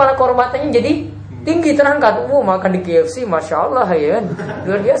kayak gitu malah kehormatannya jadi tinggi, terangkat. Makan di KFC, masya Allah ya,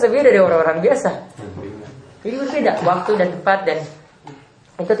 luar biasa, beda dari orang-orang biasa. Jadi berbeda waktu dan tempat, dan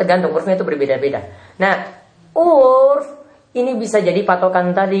itu tergantung urfnya itu berbeda-beda. Nah, urf ini bisa jadi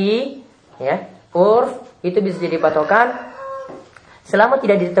patokan tadi, ya. Urf itu bisa jadi patokan selama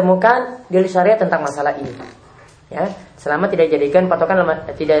tidak ditemukan dalil syariat tentang masalah ini. Ya, selama tidak dijadikan patokan,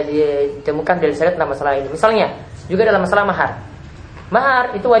 tidak ditemukan dalil syariat tentang masalah ini. Misalnya, juga dalam masalah mahar.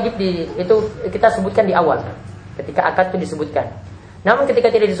 Mahar itu wajib itu kita sebutkan di awal. Ketika akad itu disebutkan. Namun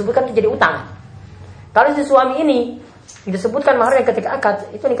ketika tidak disebutkan itu jadi utang. Kalau si suami ini disebutkan maharnya ketika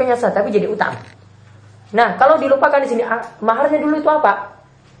akad, itu nikahnya sah, tapi jadi utang. Nah, kalau dilupakan di sini, maharnya dulu itu apa?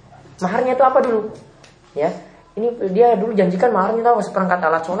 Maharnya itu apa dulu? Ya, ini dia dulu janjikan maharnya tahu seperangkat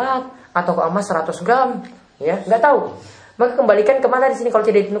alat sholat atau emas 100 gram, ya, nggak tahu. Maka kembalikan kemana di sini? Kalau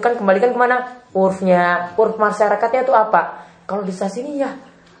tidak ditentukan, kembalikan kemana? Urfnya, urf masyarakatnya itu apa? Kalau di sini ya,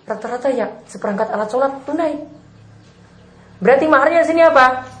 rata-rata ya seperangkat alat sholat tunai. Berarti maharnya di sini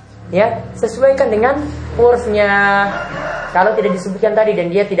apa? Ya, sesuaikan dengan urfnya. Kalau tidak disebutkan tadi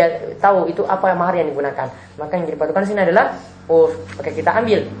dan dia tidak tahu itu apa mahar yang digunakan, maka yang jadi patokan sini adalah urf. Maka kita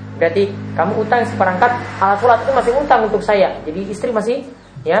ambil. Berarti kamu utang seperangkat alat sholat itu masih utang untuk saya. Jadi istri masih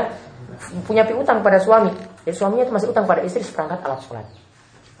punya piutang pada suami. Jadi suaminya itu masih utang pada istri seperangkat alat sholat.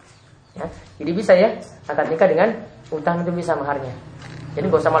 Ya, jadi bisa ya akad nikah dengan utang itu bisa maharnya. Jadi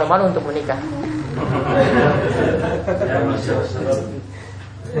gak usah malu-malu untuk menikah.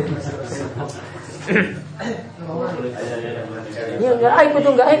 Ya nggak aib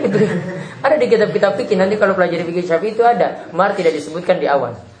itu. Ada di kitab-kitab fikih, nanti kalau pelajari fikih Syafi'i itu ada mahar tidak disebutkan di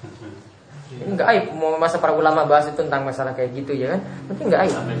awal. Ini nggak aib, mau masa para ulama bahas itu tentang masalah kayak gitu ya kan? Nanti nggak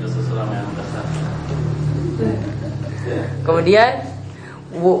aib. Kemudian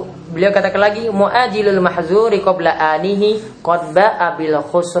beliau katakan lagi mu'ajilul mahzuri qabla anihi qad ba'a bil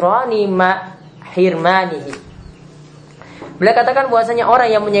khusrani ma hirmanihi. Beliau katakan bahwasanya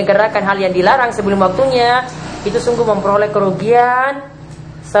orang yang menyegerakan hal yang dilarang sebelum waktunya itu sungguh memperoleh kerugian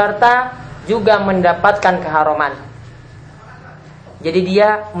serta juga mendapatkan keharaman. jadi dia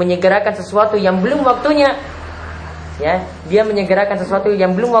menyegerakan sesuatu yang belum waktunya, ya, dia menyegerakan sesuatu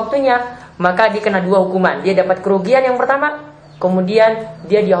yang belum waktunya, maka dia kena dua hukuman. Dia dapat kerugian yang pertama, kemudian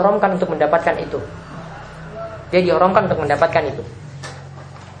dia diharamkan untuk mendapatkan itu. Dia diharamkan untuk mendapatkan itu.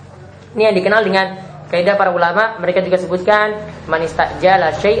 Ini yang dikenal dengan kaidah para ulama. Mereka juga sebutkan man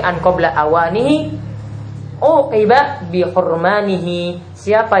istajala syai'an qabla awanihi uqiba bi hurmanihi.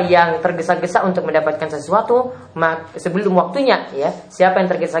 Siapa yang tergesa-gesa untuk mendapatkan sesuatu sebelum waktunya, ya. Siapa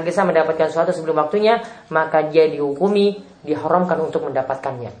yang tergesa-gesa mendapatkan sesuatu sebelum waktunya, maka dia dihukumi, diharamkan untuk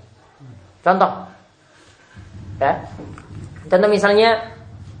mendapatkannya. Contoh. Ya. Contoh misalnya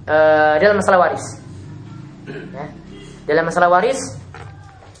dalam masalah waris. Ya. Dalam masalah waris,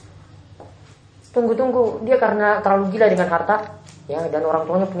 tunggu dia karena terlalu gila dengan harta, ya, dan orang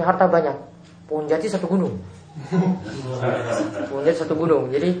tuanya punya harta banyak, pohon jati satu gunung. Pohon jati satu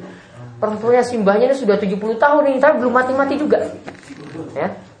gunung. Jadi orang tuanya simbahnya ini sudah 70 tahun ini, tapi belum mati-mati juga.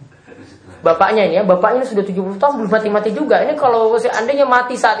 Ya. Bapaknya ini sudah 70 tahun belum mati-mati juga. Ini kalau seandainya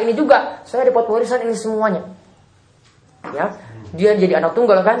mati saat ini juga, saya dapat warisan ini semuanya. Ya. Dia jadi anak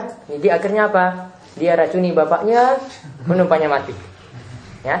tunggal kan? Jadi akhirnya apa? Dia racuni bapaknya, menumpangnya mati.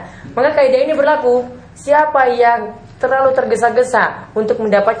 Ya, maka kaidah ini berlaku. Siapa yang terlalu tergesa-gesa untuk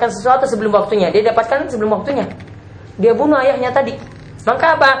mendapatkan sesuatu sebelum waktunya, dia dapatkan sebelum waktunya. Dia bunuh ayahnya tadi.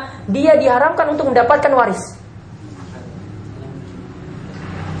 Maka apa? Dia diharamkan untuk mendapatkan waris.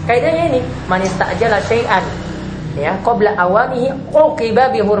 Kaidahnya ini, man istajala syai'an, ya, qabla awanihi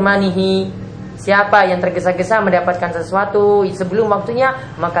uqiba bi hurmanihi. Siapa yang tergesa-gesa mendapatkan sesuatu sebelum waktunya,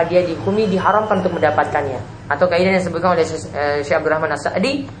 maka dia dihukumi, diharamkan untuk mendapatkannya. Atau kaidah yang disebutkan oleh Syekh Abdurrahman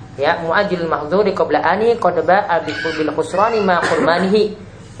As-Sa'di, ya, mu'ajjilul mahdhuri qabla ani qad ba'a bil khusrani ma hurmanihi.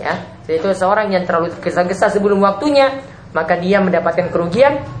 Ya, yaitu seorang yang terlalu tergesa-gesa sebelum waktunya, maka dia mendapatkan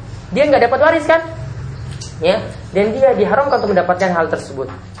kerugian, dia enggak dapat waris kan? Ya, dan dia diharamkan untuk mendapatkan hal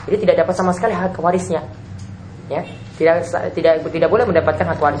tersebut. Jadi tidak dapat sama sekali hak warisnya. Ya, tidak boleh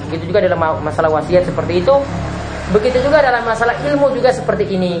mendapatkan hak waris. Begitu juga dalam masalah wasiat seperti itu. Begitu juga dalam masalah ilmu juga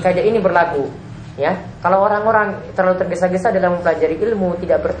seperti ini. Kaidah ini berlaku. Ya, kalau orang-orang terlalu tergesa-gesa dalam mempelajari ilmu,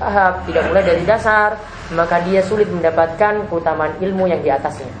 tidak bertahap, tidak mulai dari dasar, maka dia sulit mendapatkan keutamaan ilmu yang di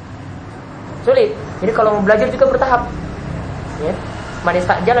atasnya. Sulit. Jadi kalau mau belajar juga bertahap. Ya. Man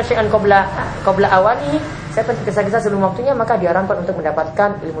istajala syai'an qabla awani, siapa yang tergesa-gesa sebelum waktunya, maka diharamkan untuk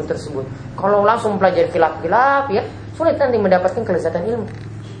mendapatkan ilmu tersebut. Kalau langsung mempelajari kilap-kilap, ya, sulit nanti mendapatkan kelezatan ilmu.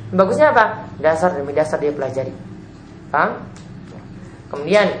 Bagusnya apa? Dasar demi dasar dia pelajari. Paham?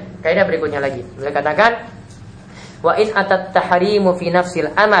 Kemudian kaidah berikutnya lagi. Beliau katakan, wa in atat tahrimu fi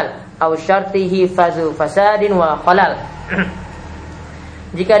nafsil amal aw syartihi fazu fasadin wa khalal.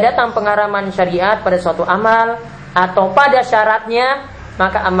 Jika datang pengharaman syariat pada suatu amal atau pada syaratnya,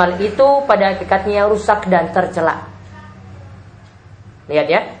 maka amal itu pada hakikatnya rusak dan tercela. Lihat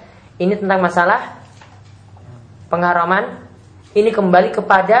ya, ini tentang masalah pengharaman. Ini kembali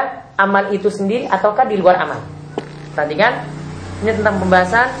kepada amal itu sendiri ataukah di luar amal. Perhatikan, ini tentang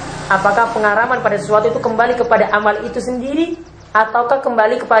pembahasan apakah pengharaman pada sesuatu itu kembali kepada amal itu sendiri ataukah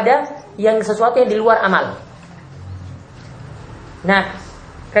kembali kepada yang sesuatu yang di luar amal. Nah,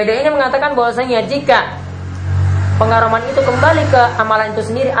 kaidah ini mengatakan bahwasanya jika pengharaman itu kembali ke amalan itu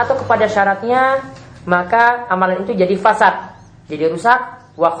sendiri atau kepada syaratnya, maka amalan itu jadi fasad, jadi rusak,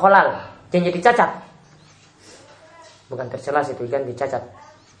 wa khalal, dan jadi cacat. Bukan tercela itu kan, dicacat.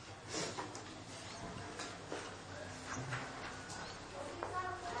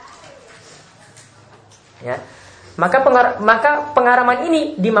 Ya. Maka pengharaman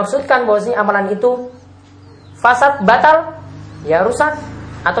ini dimaksudkan bahwasanya amalan itu fasad, batal, ya, rusak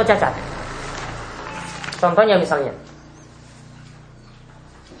atau cacat. Contohnya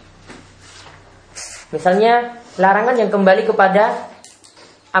misalnya larangan yang kembali kepada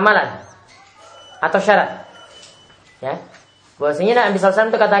amalan atau syarat. Ya, bahwasanya Nabi SAW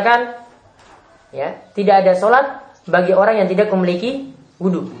itu katakan, ya, tidak ada sholat bagi orang yang tidak memiliki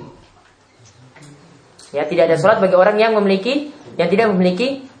wudu. Ya, tidak ada sholat bagi orang yang tidak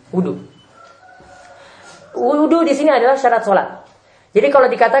memiliki wudu. Wudu di sini adalah syarat sholat. Jadi kalau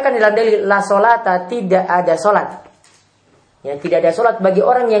dikatakan dalam dalil la sholata, tidak ada sholat, ya, tidak ada sholat bagi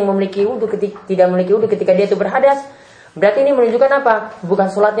orang yang memiliki wudu tidak memiliki wudu ketika dia itu berhadas, berarti ini menunjukkan apa?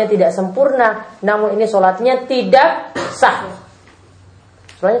 Bukan sholatnya tidak sempurna, namun ini sholatnya tidak sah.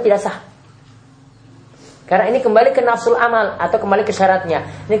 Sholatnya tidak sah. Karena ini kembali ke nafsul amal atau kembali ke syaratnya.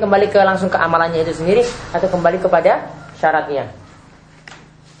 Ini kembali ke langsung ke amalannya itu sendiri atau kembali kepada syaratnya.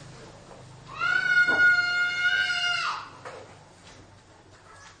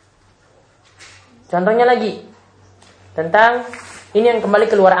 Contohnya lagi tentang ini yang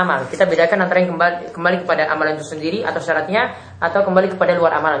kembali keluar amal. Kita bedakan antara yang kembali kepada amalan itu sendiri atau syaratnya atau kembali kepada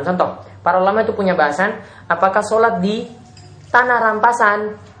luar amalan. Contoh, para ulama itu punya bahasan, apakah sholat di tanah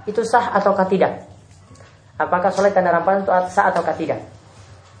rampasan itu sah ataukah tidak? Apakah sholat di tanah rampasan itu sah ataukah tidak?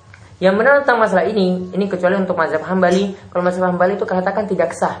 Yang benar tentang masalah ini kecuali untuk mazhab Hambali. Kalau mazhab Hambali itu katakan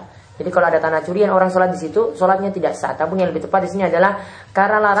tidak sah. Jadi kalau ada tanah curian orang sholat di situ, sholatnya tidak sah. Tapi yang lebih tepat di sini adalah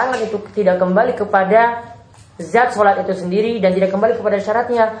karena larangan itu tidak kembali kepada zat sholat itu sendiri dan tidak kembali kepada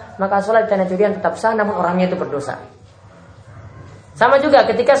syaratnya, maka sholat di tanah curian tetap sah, namun orangnya itu berdosa. Sama juga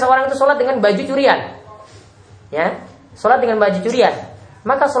ketika seorang itu sholat dengan baju curian, ya, sholat dengan baju curian,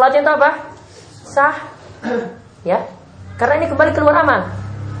 maka sholatnya itu apa? Sah, ya, karena ini kembali keluar amal.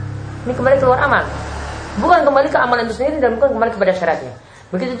 Ini kembali keluar amal, bukan kembali ke amalan itu sendiri dan bukan kembali kepada syaratnya.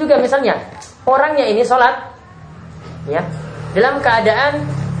 Begitu juga misalnya orangnya ini sholat, ya, dalam keadaan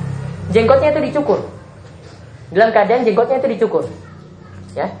jenggotnya itu dicukur,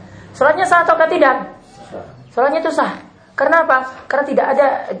 ya, sholatnya sah atau tidak? Sholatnya itu sah. Karena apa? Karena tidak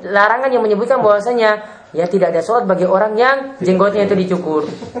ada larangan yang menyebutkan bahwasanya ya tidak ada sholat bagi orang yang jenggotnya itu dicukur.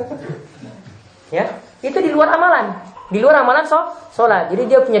 Ya, itu di luar amalan. Di luar amalan sholat.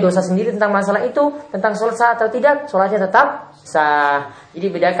 Jadi dia punya dosa sendiri tentang masalah itu, tentang sholat sah atau tidak, sholatnya tetap sah. Jadi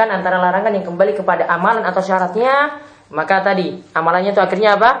bedakan antara larangan yang kembali kepada amalan atau syaratnya, maka tadi amalannya itu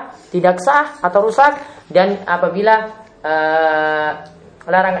akhirnya apa? Tidak sah atau rusak. Dan apabila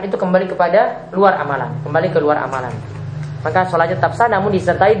larangan itu kembali kepada luar amalan, kembali ke luar amalan, maka sholatnya tetap sah namun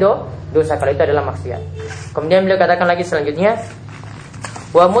disertai dosa kalau itu adalah maksiat. Kemudian beliau katakan lagi selanjutnya,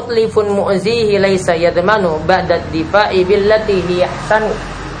 wa mutlifun mu'zihi laisa yadmanu ba'da difa'i billati hi ahsanu.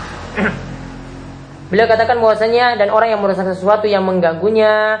 Beliau katakan bahwasanya dan orang yang merusak sesuatu yang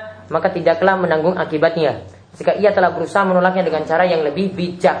mengganggunya maka tidaklah menanggung akibatnya jika ia telah berusaha menolaknya dengan cara yang lebih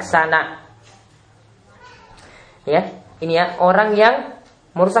bijaksana. Ya, ini ya orang yang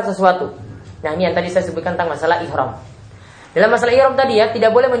merusak sesuatu. Nah, ini yang tadi saya sebutkan tentang masalah ihram. Dalam masalah ihram tadi ya,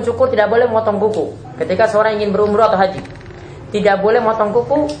 tidak boleh mencukur, tidak boleh memotong kuku ketika seorang ingin berumrah atau haji. Tidak boleh motong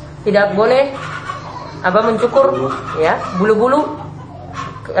kuku, tidak boleh mencukur ya, bulu-bulu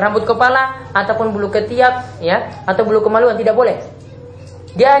rambut kepala ataupun bulu ketiak ya, atau bulu kemaluan tidak boleh.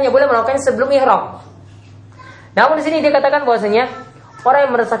 Dia hanya boleh melakukannya sebelum ihram. Namun di sini dia katakan bahwasanya orang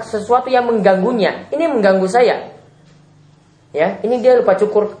yang merusak sesuatu yang mengganggunya, ini mengganggu saya. Ya, ini dia lupa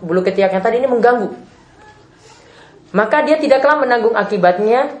cukur bulu ketiaknya tadi, ini mengganggu. Maka dia tidaklah menanggung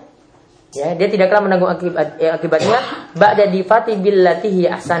akibatnya. Ya, dia tidaklah menanggung akibatnya ba'da difati billatihi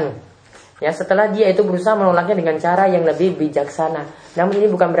ahsan. Ya, setelah dia itu berusaha menolaknya dengan cara yang lebih bijaksana. Namun ini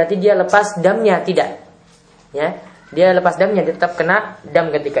bukan berarti dia lepas damnya, tidak. Ya, dia lepas damnya, dia tetap kena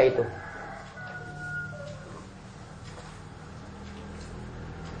dam ketika itu.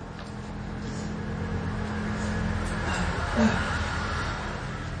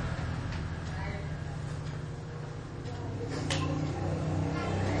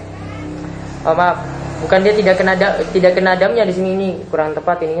 Oh maaf, bukan dia tidak kena damnya di sini, ini kurang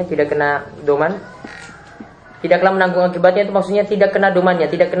tepat ininya, tidak kena doman. Tidaklah menanggung akibatnya itu maksudnya tidak kena domannya,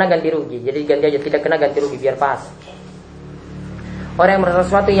 tidak kena ganti rugi. Jadi ganti aja, tidak kena ganti rugi biar pas. Orang yang merusak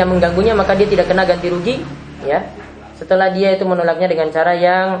sesuatu yang mengganggunya maka dia tidak kena ganti rugi, ya. Setelah dia itu menolaknya dengan cara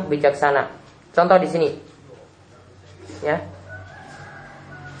yang bijaksana. Contoh di sini. Ya.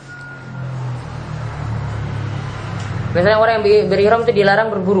 Misalnya orang yang berihram itu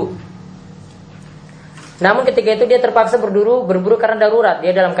dilarang berburu. Namun ketika itu dia terpaksa berburu karena darurat,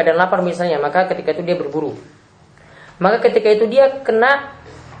 dia dalam keadaan lapar misalnya, maka ketika itu dia berburu. Maka ketika itu dia kena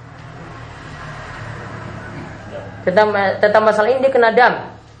tentang masalah ini dia kena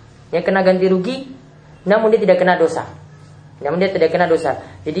dam, dia kena ganti rugi, namun dia tidak kena dosa.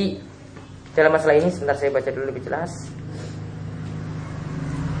 Jadi dalam masalah ini sebentar saya baca dulu lebih jelas.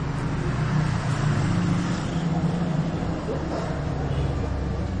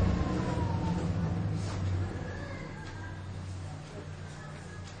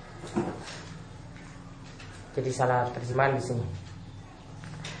 Jadi salah terjemahan di sini.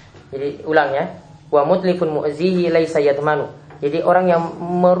 Jadi ulang ya. Wa mutlifun mu'zihi laisa yadmanu. Jadi orang yang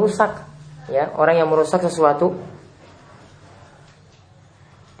merusak ya, orang yang merusak sesuatu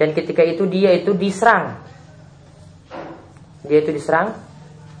dan ketika itu dia itu diserang. Yaitu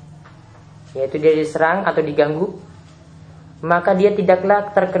dia diserang atau diganggu, maka dia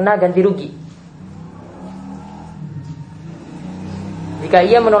tidaklah terkena ganti rugi. Jika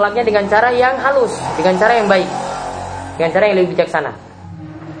ia menolaknya dengan cara yang halus, dengan cara yang baik, dengan cara yang lebih bijaksana.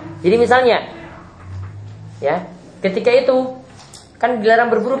 Jadi misalnya, ya, ketika itu kan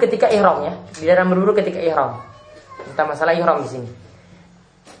dilarang berburu ketika ihram ya, tentang masalah ihram di sini.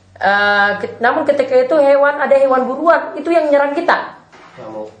 Namun ketika itu ada hewan buruan itu yang nyerang kita,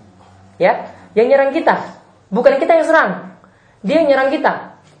 ya, yang nyerang kita, bukan kita yang serang. dia nyerang kita.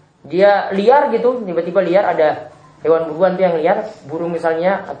 Dia liar gitu, tiba-tiba liar ada hewan buruan tuh yang liar, burung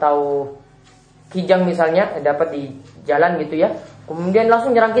misalnya atau kijang misalnya dapat di jalan gitu ya. Kemudian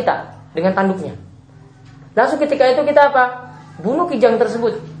langsung nyerang kita dengan tanduknya. Langsung ketika itu kita apa? Bunuh kijang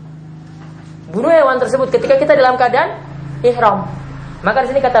tersebut. Bunuh hewan tersebut ketika kita dalam keadaan ihram. Maka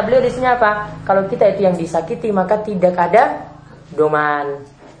di sini kata beliau di sini apa? Kalau kita itu yang disakiti maka tidak ada doman.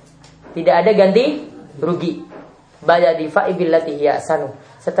 Tidak ada ganti rugi. Ba'da difa'i billati hiya ahsanu.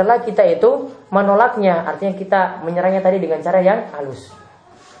 Setelah kita itu menolaknya, artinya kita menyerangnya tadi dengan cara yang halus.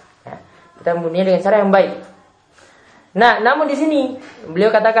 Ya, kita membunuhnya dengan cara yang baik. Nah, namun di sini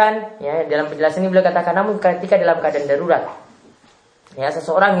beliau katakan, ya dalam penjelasan ini beliau katakan, namun ketika dalam keadaan darurat, ya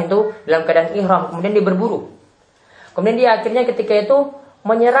seseorang itu dalam keadaan ihram, kemudian dia berburu, kemudian dia akhirnya ketika itu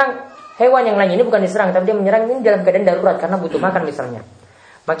menyerang hewan yang lain, ini bukan diserang, tapi dia menyerang ini dalam keadaan darurat karena butuh makan misalnya.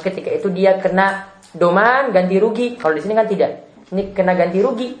 Maka ketika itu dia kena doman, ganti rugi. Kalau di sini kan tidak. Ini kena ganti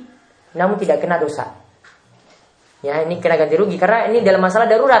rugi, namun tidak kena dosa. Ya, ini kena ganti rugi karena ini dalam masalah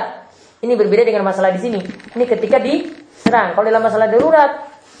darurat. Ini berbeda dengan masalah di sini. Ini ketika diserang. Kalau dalam masalah darurat,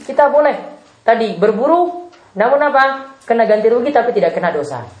 kita boleh tadi berburu, namun apa? Kena ganti rugi tapi tidak kena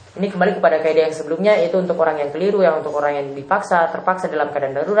dosa. Ini kembali kepada kaidah yang sebelumnya, yaitu untuk orang yang keliru, yang untuk orang yang terpaksa dalam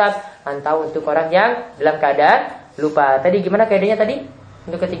keadaan darurat, atau untuk orang yang dalam keadaan lupa. Tadi gimana kaidahnya tadi?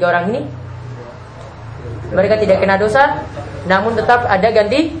 Untuk ketiga orang ini, mereka tidak kena dosa, namun tetap ada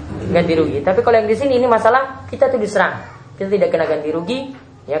ganti rugi. Tapi kalau yang di sini ini masalah kita tuh diserang, kita tidak kena ganti rugi,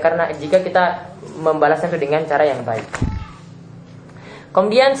 ya karena jika kita membalasnya itu dengan cara yang baik.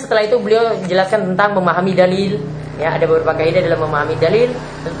 Kemudian setelah itu beliau jelaskan tentang memahami dalil. Ya, ada beberapa kaidah dalam memahami dalil,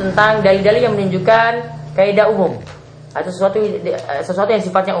 tentang dalil-dalil yang menunjukkan kaidah umum atau sesuatu yang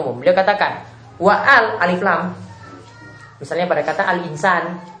sifatnya umum. Beliau katakan wa alif lam. Misalnya pada kata al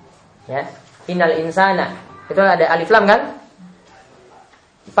insan, ya. Innal insana, itu ada alif lam kan?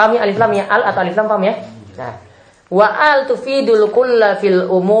 Paham ya alif lam ya? Al atau alif lam paham ya? Nah, wa al tufidul kulla fil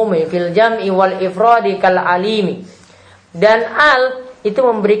umumi fil jam'i wal ifradi kal alimi. Dan al itu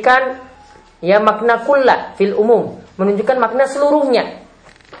memberikan ya makna kulla fil umum, menunjukkan makna seluruhnya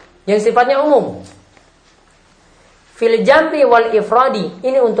yang sifatnya umum. Fil jam'i wal ifradi,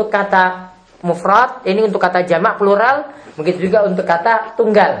 ini untuk kata mufrad, ini untuk kata jamak plural, begitu juga untuk kata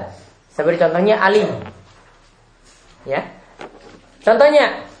tunggal. Seperti contohnya alim. Ya.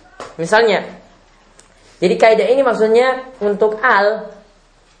 Contohnya misalnya, jadi kaidah ini maksudnya untuk al,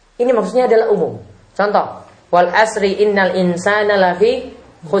 ini maksudnya adalah umum. Contoh, wal asri innal insana lafi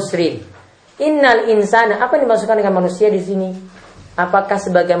khusrin. Innal insana, apa yang dimaksudkan dengan manusia di sini? Apakah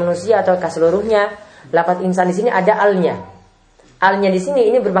sebagai manusia ataukah seluruhnya? Lafaz insan di sini ada alnya. Alnya di sini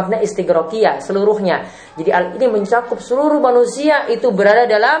ini bermakna istighraqiyah, seluruhnya. Jadi al ini mencakup seluruh manusia itu berada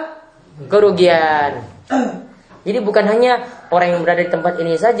dalam kerugian. Jadi bukan hanya orang yang berada di tempat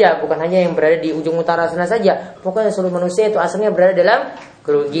ini saja, bukan hanya yang berada di ujung utara sana saja. Pokoknya seluruh manusia itu asalnya berada dalam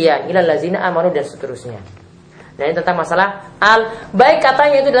kerugian. Ilal lazina amanu dan seterusnya. Nah, ini tentang masalah al. Baik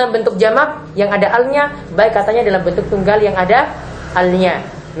katanya itu dalam bentuk jamak yang ada alnya, baik katanya dalam bentuk tunggal yang ada alnya.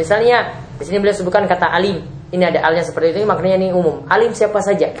 Misalnya di sini beliau sebutkan kata alim. Ini ada alnya seperti itu, maknanya ini umum. Alim siapa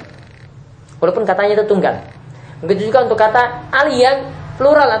saja, walaupun katanya itu tunggal. Begitu juga untuk kata al yang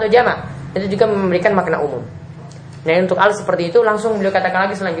plural atau jamak, itu juga memberikan makna umum. Nah, untuk al seperti itu langsung beliau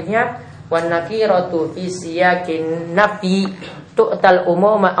katakan lagi selanjutnya, wan nakiratu fi siyakin nafi tu'tal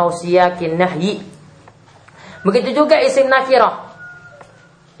umuma aw siyakin nahyi. Begitu juga isim nakirah.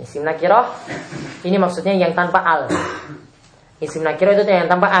 Isim nakirah ini maksudnya yang tanpa al. Isim nakirah itu yang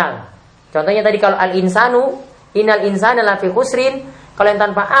tanpa al. Contohnya tadi kalau al insanu, innal insana lafi khusrin, kalau yang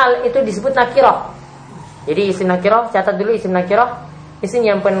tanpa al itu disebut nakirah. Jadi isim nakirah, catat dulu isim nakirah, isim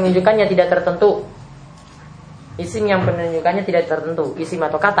yang penunjukannya tidak tertentu. Isim yang penunjukannya tidak tertentu, isim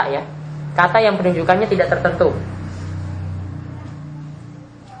atau kata ya. Kata yang penunjukannya tidak tertentu.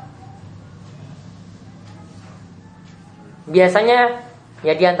 Biasanya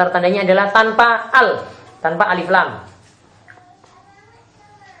ya di antara tandanya adalah tanpa al, tanpa alif lam.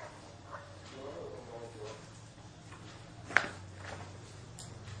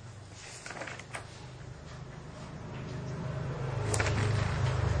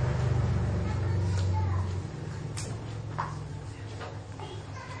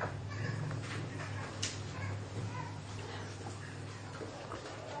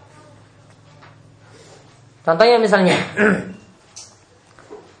 Contohnya misalnya,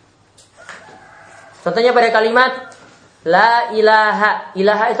 contohnya pada kalimat la ilaha,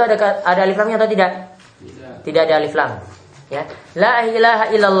 ilaha itu ada alif lamnya atau tidak? Tidak ada alif lam. Ya, la ilaha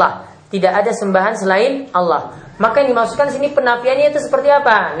illallah, tidak ada sembahan selain Allah. Maka yang dimaksudkan sini penafiannya itu seperti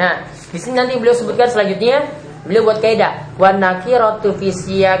apa? Nah, di sini nanti beliau sebutkan selanjutnya Beliau buat kaidah, wa nakiratu fi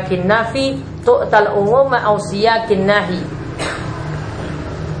siyakin nafi tu'tal umuma aw siyakin nahi.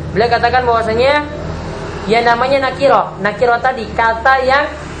 Beliau katakan bahwasanya yang namanya nakiro tadi kata yang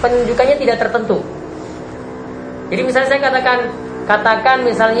penunjukannya tidak tertentu. Jadi misalnya saya katakan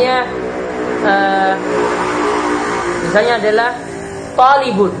misalnya adalah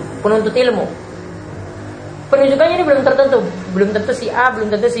talibun, penuntut ilmu. Penunjukannya ini belum tertentu, belum tentu si A,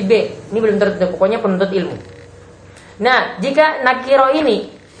 belum tentu si B. Ini belum tertentu, pokoknya penuntut ilmu. Nah, jika nakiro ini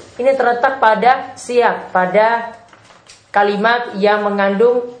terletak pada siyak, pada kalimat yang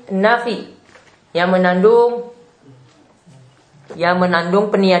mengandung nafi, yang mengandung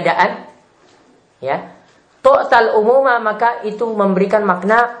peniadaan, ya, total umumah, maka itu memberikan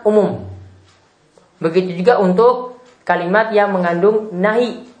makna umum. Begitu juga untuk kalimat yang mengandung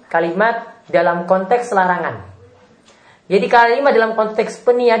nahi, kalimat dalam konteks larangan. Jadi kalimat dalam konteks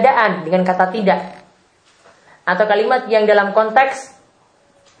peniadaan dengan kata tidak, atau kalimat yang dalam konteks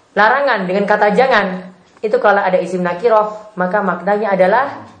larangan dengan kata jangan, itu kalau ada isim nakiroh maka maknanya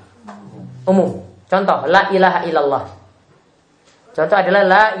adalah umum. Contoh, la ilaha illallah. Contoh adalah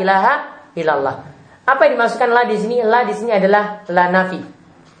la ilaha illallah. Apa yang dimaksudkan la di sini? La di sini adalah la nafi.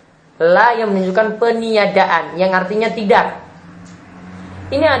 La yang menunjukkan peniadaan, yang artinya tidak.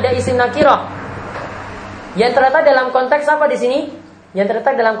 Ini ada isim nakiroh yang terletak dalam konteks apa di sini? Yang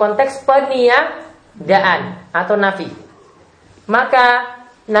terletak dalam konteks peniadaan atau nafi. Maka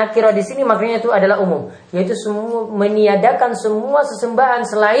nakiroh di sini maknanya itu adalah umum, yaitu semua meniadakan semua sesembahan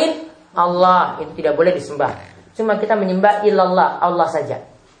selain Allah, itu tidak boleh disembah. Cuma kita menyembah illallah, Allah saja.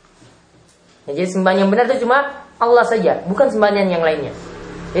 Ya, jadi sembahan yang benar itu cuma Allah saja, bukan sembahan yang lainnya.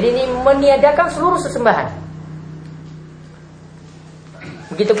 Jadi ini meniadakan seluruh sesembahan.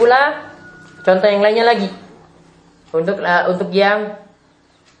 Begitu pula contoh yang lainnya lagi. Untuk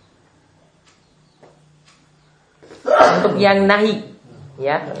yang nahi,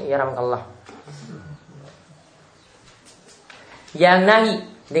 ya rahmatullah. Yang nahi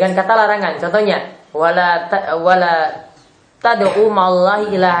dengan kata larangan. Contohnya, wala tad'u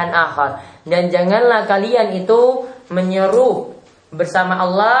ma'allahi ilahan akhar. Dan janganlah kalian itu menyeru bersama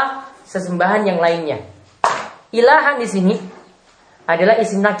Allah sesembahan yang lainnya. Ilahan di sini adalah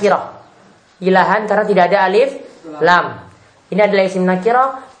isim nakirah. Ilahan karena tidak ada alif lam. Ini adalah isim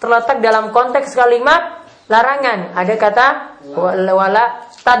nakirah terletak dalam konteks kalimat larangan. Ada kata wala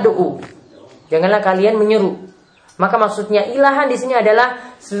tad'u. Janganlah kalian menyeru. Maka maksudnya ilahan di sini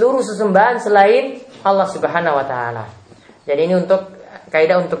adalah seluruh sesembahan selain Allah Subhanahu wa taala. Jadi ini untuk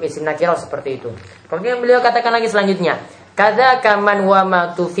kaidah untuk isim nakirah seperti itu. Kemudian beliau katakan lagi selanjutnya, kadzaka man wa ma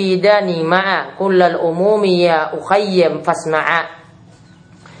tufidani ma'a kullal umumi ya ukhayyam fasma'a.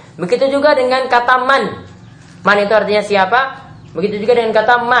 Begitu juga dengan kata man. Man itu artinya siapa? Begitu juga dengan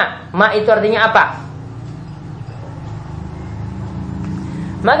kata ma. Ma itu artinya apa?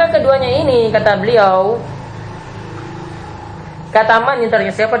 Maka keduanya ini kata beliau, kata man itu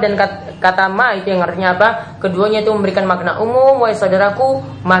artinya siapa dan kata ma itu yang artinya apa? Keduanya itu memberikan makna umum. Wahai saudaraku,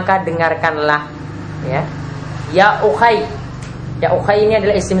 maka dengarkanlah. Ya, ya ukhay. Ya ukhay ini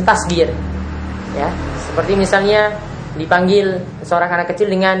adalah isim tasghir. Ya, seperti misalnya dipanggil seorang anak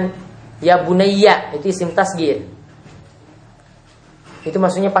kecil dengan ya bunayya, itu isim tasghir. Itu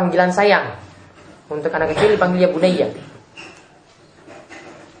maksudnya panggilan sayang. Untuk anak kecil dipanggil ya bunayya.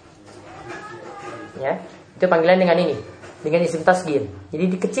 Ya, itu panggilan dengan ini, dengan isim tasghir. Jadi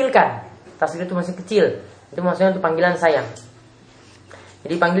dikecilkan. Tasghir itu masih kecil. Itu maksudnya untuk panggilan sayang.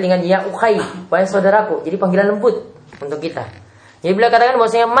 Jadi panggil dengan ya ukhay, wahai saudaraku. Jadi panggilan lembut untuk kita. Jadi beliau katakan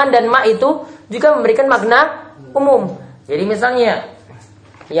bahwasanya man dan ma itu juga memberikan makna umum. Jadi misalnya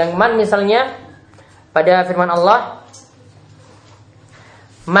yang man misalnya pada firman Allah,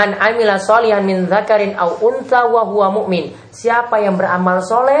 man amila sholihan min dzakarin aw untha wa huwa mu'min. Siapa yang beramal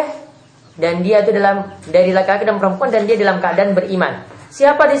soleh dan dia itu dari laki-laki dan perempuan dan dia dalam keadaan beriman.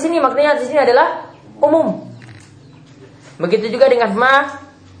 Siapa di sini? Maknanya di sini adalah umum. Begitu juga dengan ma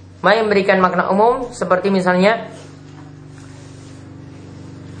yang memberikan makna umum seperti misalnya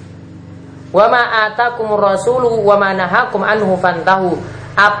wa ma atakumur rasulu wa ma nahakum anhu fantahu.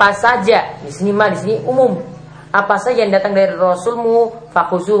 Apa saja di sini ma di sini umum. Apa saja yang datang dari Rasulmu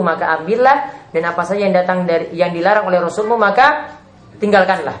fakhuzu, maka ambillah, dan apa saja yang datang dari yang dilarang oleh Rasulmu maka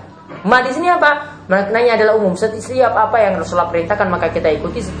tinggalkanlah. Ma di sini apa? Maknanya adalah umum. Setiap apa yang Rasulullah perintahkan maka kita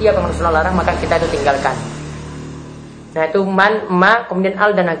ikuti, setiap yang Rasulullah larang maka kita itu tinggalkan. Nah itu man, ma, kemudian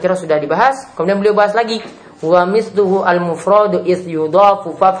al dan nakirah sudah dibahas. Kemudian beliau bahas lagi wa misduhu al-mufradu is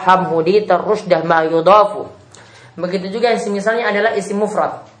yudafu fafhamhu di terusdah ma yudafu. Begitu juga isim misalnya adalah isim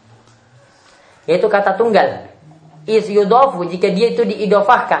mufrad, yaitu kata tunggal. Is yudafu jika dia itu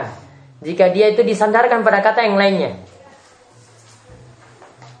diidofahkan. jika dia itu disandarkan pada kata yang lainnya.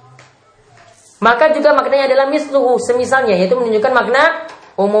 Maka juga maknanya adalah misluhu, semisalnya, yaitu menunjukkan makna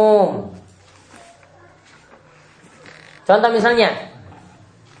umum. Contoh misalnya,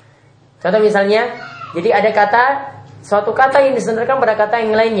 jadi ada kata, suatu kata yang disandarkan pada kata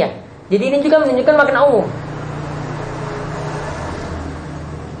yang lainnya. Jadi ini juga menunjukkan makna umum.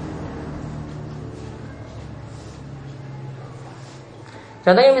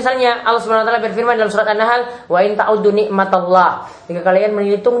 Contohnya misalnya Allah Subhanahu wa taala berfirman dalam surat An-Nahl, "Wa in ta'uddu nikmatallah." Jika kalian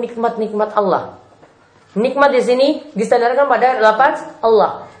menghitung nikmat-nikmat Allah. Nikmat di sini disandarkan pada lafaz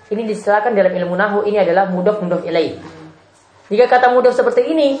Allah. Ini disilakan dalam ilmu nahwu, ini adalah mudhof ilaih. Jika kata mudhof seperti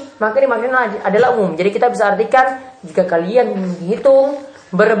ini, maka ini maknanya adalah umum. Jadi kita bisa artikan jika kalian menghitung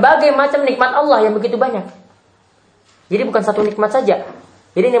berbagai macam nikmat Allah yang begitu banyak. Jadi bukan satu nikmat saja.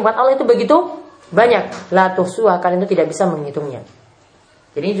 Jadi nikmat Allah itu begitu banyak. La tuhsuha, kalian itu tidak bisa menghitungnya.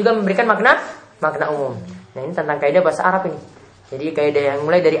 Jadi ini juga memberikan makna umum. Nah ini tentang kaidah bahasa Arab ini. Jadi kaidah yang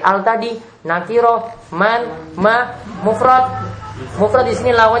mulai dari al tadi, nakiro, man, ma, mufrad. Mufrad di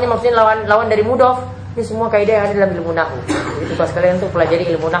sini lawannya maksudnya lawan dari mudhof. Ini semua kaidah yang ada dalam ilmu nahwu. Jadi tugas kalian untuk pelajari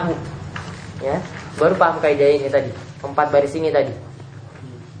ilmu nahwu. Ya, baru paham kaidah ini tadi. 4 baris ini tadi.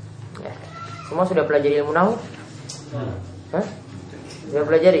 Ya. Semua sudah pelajari ilmu nahwu? Hah? Sudah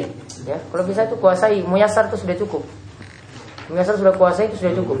pelajari? Ya, kalau bisa itu kuasai, muyassar itu sudah cukup. Muyassar sudah kuasai itu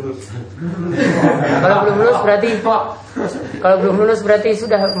sudah cukup. Kalau belum lulus berarti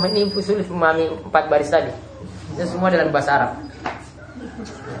sudah menimpu sulit memahami 4 baris tadi. Itu semua dalam bahasa Arab.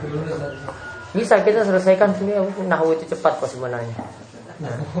 Bisa kita selesaikan sebenarnya nahwu itu cepat kok sebenarnya.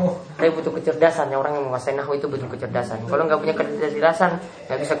 Tapi butuh kecerdasan. Orang yang menguasai nahwu itu butuh kecerdasan. Kalau nggak punya kecerdasan,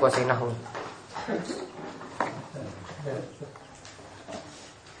 nggak bisa kuasai nahwu.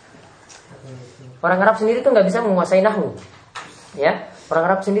 Orang Arab sendiri tuh nggak bisa menguasai nahwu. Ya,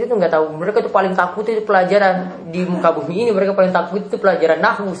 orang Arab sendiri tuh nggak tahu. Mereka tuh paling takut itu pelajaran di muka bumi ini. Mereka paling takut itu pelajaran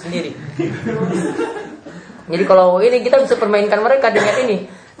nahwu sendiri. Jadi kalau ini kita bisa permainkan mereka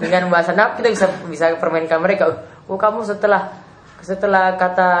dengan bahasa nahwu, kita bisa permainkan mereka. Oh kamu setelah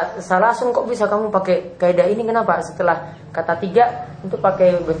kata salasun kok bisa kamu pakai kaidah ini, kenapa? Setelah kata 3 itu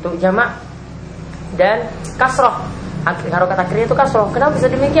pakai bentuk jamak dan kasroh. Kalau kata akhirnya itu kasroh. Kenapa bisa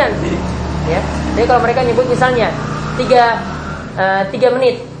demikian? Ya. Jadi kalau mereka nyebut misalnya 3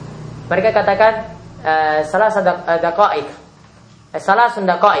 menit, mereka katakan salasun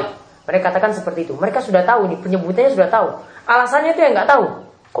daqa'iq. Mereka katakan seperti itu. Mereka sudah tahu nih, penyebutannya sudah tahu. Alasannya itu yang nggak tahu.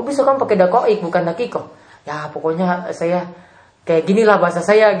 Kok bisa kamu pakai daqa'iq bukan daqiqah? Ya pokoknya saya kayak ginilah bahasa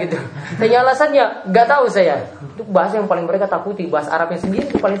saya gitu. Tanya alasannya nggak tahu saya. Itu bahasa yang paling mereka takuti. Bahasa Arabnya sendiri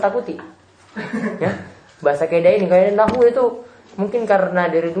itu paling takuti. Ya, bahasa kaidah ini, kaidah nahwu itu mungkin karena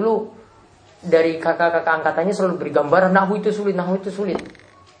dari dulu dari kakak-kakak angkatannya selalu beri gambaran nahwu itu sulit.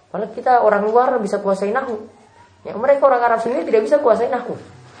 Padahal kita orang luar bisa kuasai nahwu. Ya, mereka orang Arab sendiri tidak bisa kuasai nahwu.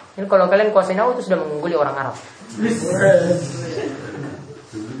 Jadi kalau kalian kuasai nahwu itu sudah mengungguli orang Arab.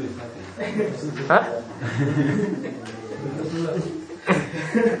 Hah?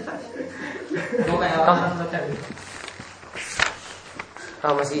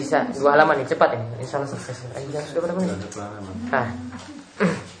 Oh masih bisa 2 halaman nih, cepat ya. Insyaallah sukses. Sudah berapa menit?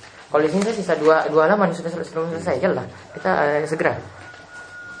 Kalau di sini saya sisa 2 halaman sudah selesai. Yalah, kita segera.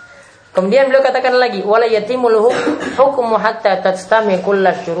 Kemudian beliau katakan lagi, wala yatimul hukmu hatta tastami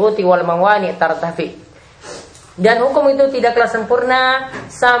kullas syuruti wal mawani tartafi. Dan hukum itu tidaklah sempurna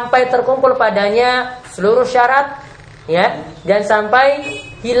sampai terkumpul padanya seluruh syarat, ya, dan sampai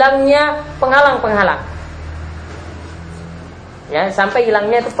hilangnya penghalang-penghalang. Ya, sampai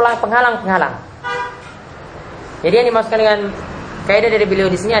hilangnya itu penghalang-penghalang. Jadi yang dimaksudkan dengan kaidah dari beliau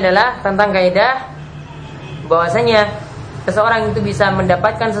di sini adalah tentang kaidah bahwasanya seseorang itu bisa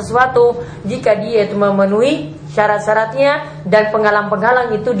mendapatkan sesuatu jika dia itu memenuhi syarat-syaratnya dan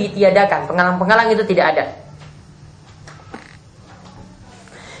penghalang-penghalang itu ditiadakan. Penghalang-penghalang itu tidak ada.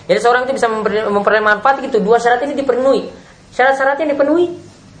 Jadi seorang itu bisa memperoleh manfaat gitu. 2 syarat ini dipenuhi. Syarat-syaratnya dipenuhi,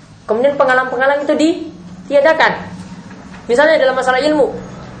 kemudian penghalang-penghalang itu ditiadakan. Misalnya dalam masalah ilmu,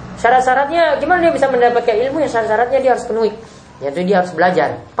 syarat-syaratnya gimana dia bisa mendapatkan ilmu? Ya syarat-syaratnya dia harus penuhi. Yaitu dia harus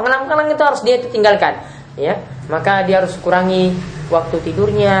belajar. Penghalang-penghalang itu harus dia tinggalkan. Ya, maka dia harus kurangi waktu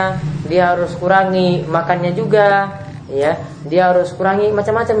tidurnya, dia harus kurangi makannya juga, ya, dia harus kurangi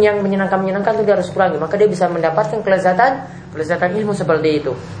macam-macam yang menyenangkan itu dia harus kurangi, maka dia bisa mendapatkan kelezatan ilmu seperti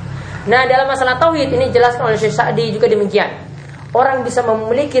itu. Nah, dalam masalah tauhid ini jelaskan oleh Syaikh Sa'di juga demikian. Orang bisa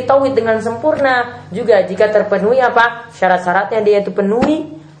memiliki tauhid dengan sempurna juga jika terpenuhi apa? Syarat-syaratnya dia itu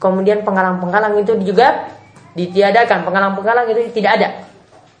penuhi, kemudian penghalang-penghalang itu juga ditiadakan, penghalang-penghalang itu tidak ada.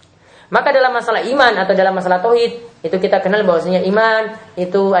 Maka dalam masalah iman atau dalam masalah tauhid, itu kita kenal bahwasanya iman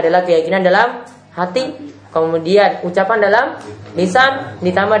itu adalah keyakinan dalam hati, kemudian ucapan dalam lisan,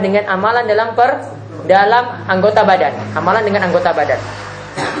 ditambah dengan amalan dalam anggota badan. Amalan dengan anggota badan.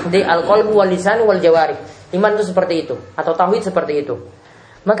 Di al-qalbu wal lisan wal jawari. Iman itu seperti itu, atau tauhid seperti itu.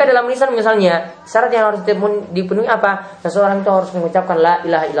 Maka dalam lisan misalnya, syarat yang harus dipenuhi apa? Seseorang itu harus mengucapkan la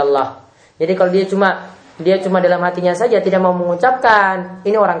ilaha illallah. Jadi kalau dia cuma dalam hatinya saja tidak mau mengucapkan,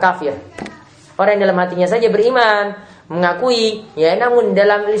 ini orang kafir. Orang yang dalam hatinya saja beriman, mengakui, ya namun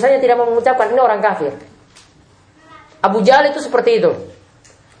dalam lisannya tidak mau mengucapkan, ini orang kafir. Abu Jahal itu seperti itu.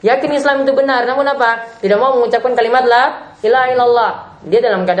 Yakin Islam itu benar, namun apa? Tidak mau mengucapkan kalimat la ilaha illallah. Dia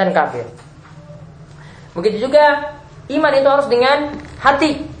dalam keadaan kafir. Begitu juga iman itu harus dengan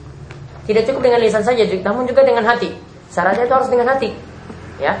hati. Tidak cukup dengan lisan saja, namun juga dengan hati. Syaratnya itu harus dengan hati.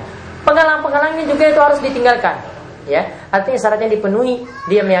 Ya. Penghalang-penghalangnya juga itu harus ditinggalkan. Ya, artinya syaratnya dipenuhi,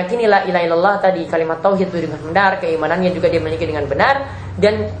 dia meyakini la ilaha illallah tadi, kalimat tauhid itu dengan benar, keimanannya juga dia meyakini dengan benar,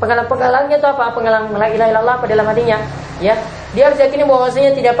 dan penghalang-penghalangnya itu apa? Penghalang la ilaha illallah pada dalam hatinya, ya. Dia harus yakini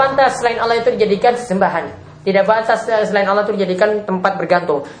bahwasanya tidak pantas selain Allah itu dijadikan sesembahan. Tidak pantas selain Allah itu dijadikan tempat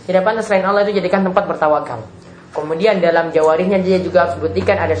bergantung. Tidak pantas selain Allah itu dijadikan tempat bertawakal. Kemudian dalam jawarihnya dia juga harus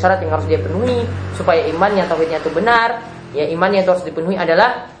buktikan ada syarat yang harus dia penuhi supaya imannya, tauhidnya itu benar. Ya, imannya itu harus dipenuhi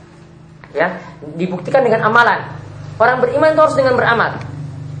adalah ya, dibuktikan dengan amalan. Orang beriman itu harus dengan beramal.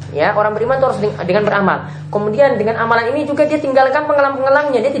 Ya, orang beriman itu harus dengan beramal. Kemudian dengan amalan ini juga dia tinggalkan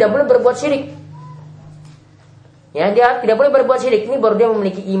penghalang-penghalangnya. Dia tidak boleh berbuat syirik. Ya, dia tidak boleh berbuat syirik. Ini baru dia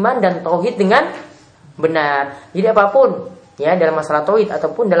memiliki iman dan tauhid dengan benar. Jadi apapun ya dalam masalah tauhid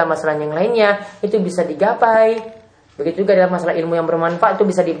ataupun dalam masalah yang lainnya itu bisa digapai. Begitu juga dalam masalah ilmu yang bermanfaat itu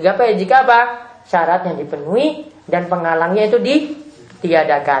bisa digapai jika apa? Syaratnya dipenuhi dan penghalangnya itu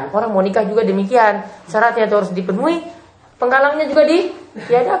ditiadakan. Orang mau nikah juga demikian. Syaratnya itu harus dipenuhi, penghalangnya juga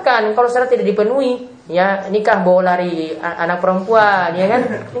ditiadakan. Kalau syarat tidak dipenuhi, ya nikah bawa lari anak perempuan, ya kan?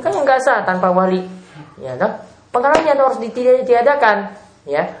 Nikah yang nggak sah tanpa wali. Ya, toh? Penghalangnya itu harus ditiadakan.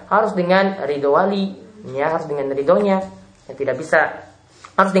 Ya, harus dengan ridho wali, ya harus dengan ridhonya. Ya, tidak bisa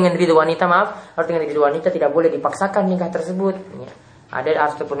harus dengan ridho wanita, harus dengan ridho wanita, tidak boleh dipaksakan nikah tersebut. Ya. Ada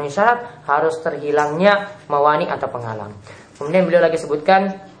harus terpenuhi syarat, harus terhilangnya mawani atau penghalang. Kemudian beliau lagi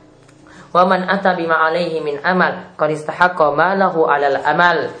sebutkan wa man ata bima alaihi min amal qad istahaqqa ma lahu 'alal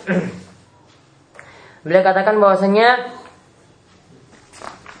amal. Beliau katakan bahwasanya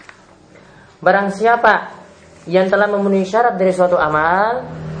barang siapa yang telah memenuhi syarat dari suatu amal,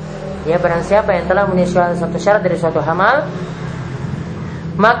 ya barang siapa yang telah memenuhi suatu syarat dari suatu amal,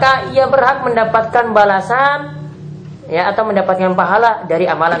 maka ia berhak mendapatkan balasan ya atau mendapatkan pahala dari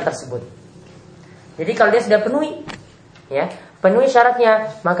amalan tersebut. Jadi kalau dia sudah penuhi ya, penuhi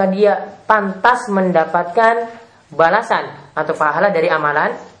syaratnya, maka dia pantas mendapatkan balasan atau pahala dari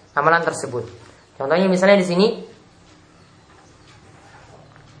amalan tersebut. Contohnya misalnya di sini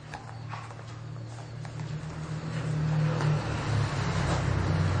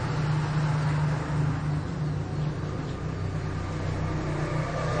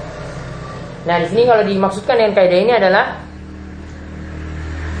nah di sini kalau dimaksudkan dengan kaidah ini adalah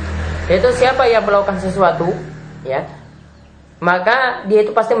yaitu siapa yang melakukan sesuatu ya, maka dia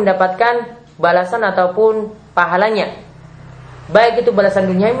itu pasti mendapatkan balasan ataupun pahalanya, baik itu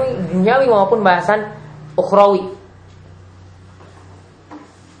balasan duniawi maupun balasan ukhrawi.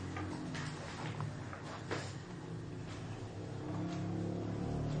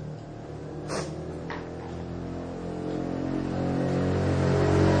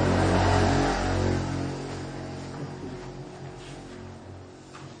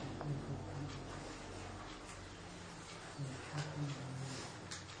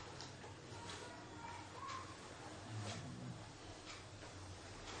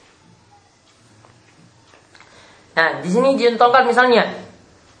 Nah, di sini dicontohkan misalnya,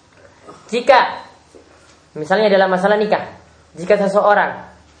 jika misalnya dalam masalah nikah, jika seseorang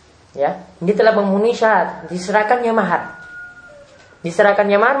ya, dia telah memenuhi syarat, diserahkannya mahar,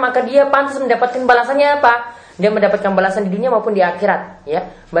 maka dia pantas mendapatkan balasannya apa? Dia mendapatkan balasan di dunia maupun di akhirat, ya.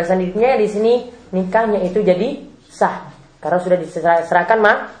 Balasan di dunia di sini nikahnya itu jadi sah karena sudah diserahkan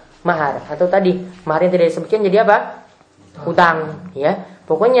mahar, atau tadi mahar yang tidak disebutkan jadi apa? Utang, ya.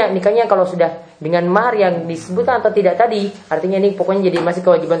 Pokoknya nikahnya kalau sudah dengan mahar yang disebutkan atau tidak tadi, artinya ini pokoknya jadi masih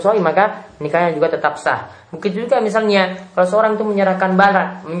kewajiban suami, maka nikahnya juga tetap sah. Begitu juga misalnya kalau seorang itu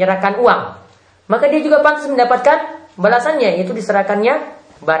menyerahkan uang, maka dia juga pantas mendapatkan balasannya, yaitu diserahkannya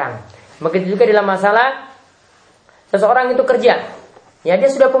barang. Begitu juga dalam masalah seseorang itu kerja, ya dia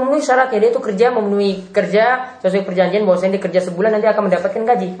sudah memenuhi syaratnya, dia itu memenuhi kerja sesuai perjanjian bahwasanya dia kerja sebulan nanti akan mendapatkan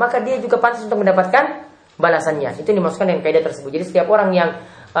gaji, maka dia juga pantas untuk mendapatkan balasannya. Itu dimaksudkan dengan kaidah tersebut. Jadi setiap orang yang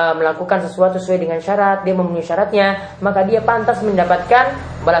melakukan sesuatu sesuai dengan syarat, dia memenuhi syaratnya, maka dia pantas mendapatkan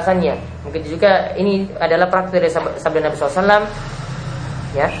balasannya. Mungkin juga ini adalah praktik dari sabda Nabi SAW,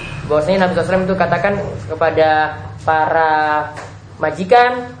 ya, bahwasanya Nabi SAW itu katakan kepada para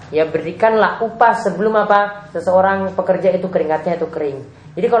majikan, ya, berikanlah upah sebelum apa seseorang pekerja itu keringatnya itu kering.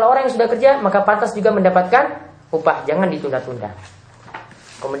 Jadi kalau orang yang sudah kerja maka pantas juga mendapatkan upah, jangan ditunda-tunda.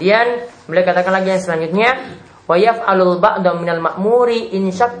 Kemudian beliau katakan lagi yang selanjutnya, wa yaf'alul ba'da minal ma'muri in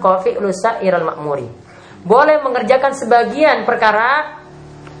syaqqa fi'lu sa'iral ma'muri. Boleh mengerjakan sebagian perkara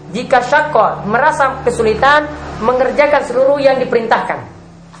jika syaqqa, merasa kesulitan mengerjakan seluruh yang diperintahkan.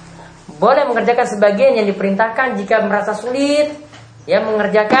 Boleh mengerjakan sebagian yang diperintahkan jika merasa sulit, ya,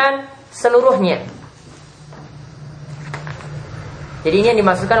 mengerjakan seluruhnya. Jadi ini yang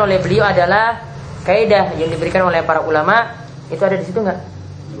dimaksudkan oleh beliau adalah kaidah yang diberikan oleh para ulama. Itu ada di situ nggak?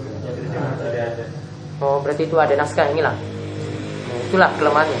 Oh, berarti itu ada naskah yang hilang. Itulah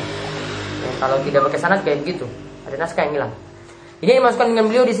kelemahannya. Kalau tidak pakai sanad kayak begitu, ada naskah yang hilang. Jadi yang dimaksudkan dengan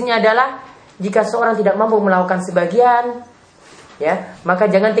beliau di sini adalah jika seorang tidak mampu melakukan sebagian, ya, maka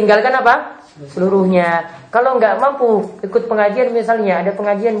jangan tinggalkan apa? Seluruhnya. Kalau nggak mampu ikut pengajian, misalnya ada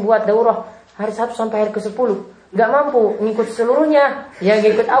pengajian buat daurah hari Sabtu sampai hari ke-10, nggak mampu ngikut seluruhnya, ya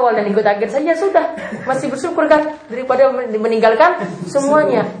ngikut awal dan ikut akhir saja sudah, masih bersyukur kan daripada meninggalkan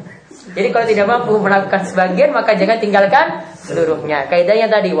semuanya. Jadi kalau tidak mampu melakukan sebagian maka jangan tinggalkan seluruhnya. Kaidahnya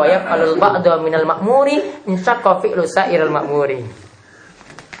tadi wa yaf'alul ba'da minal ma'muri in syaqqa fi'lu sa'iral ma'muri.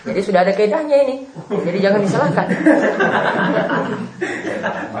 Jadi sudah ada kaidahnya ini. Jadi jangan disalahkan.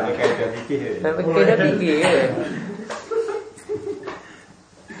 Pakai kaidah fikih. Kaidah fikih.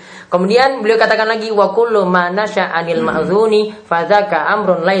 Kemudian beliau katakan lagi wa kullu ma nasha 'anil ma'zuni fa dzaka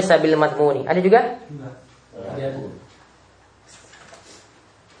amrun laisa bil madmuni. Ada juga?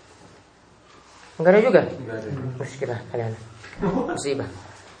 Enggak ada juga? Muskilah kalian. Musibah.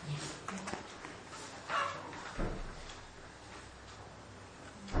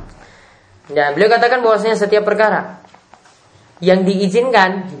 Dan beliau katakan bahwasanya setiap perkara yang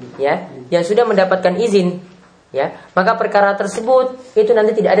diizinkan, ya, yang sudah mendapatkan izin, ya, maka perkara tersebut itu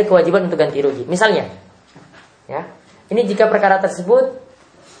nanti tidak ada kewajiban untuk ganti rugi. Misalnya, ya, ini jika perkara tersebut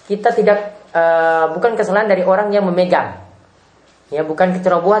kita tidak bukan kesalahan dari orang yang memegang, ya, bukan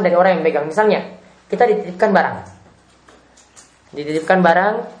kecerobohan dari orang yang memegang. Misalnya, kita dititipkan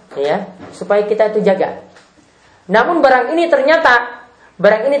barang, ya, supaya kita itu jaga. Namun barang ini ternyata,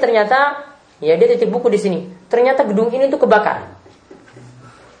 ya, dia titip buku di sini. Ternyata gedung ini tuh kebakar.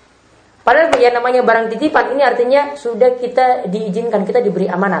 Padahal yang namanya barang titipan ini artinya sudah kita diizinkan, kita diberi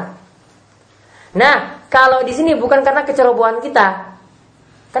amanat. Nah, kalau di sini bukan karena kecerobohan kita,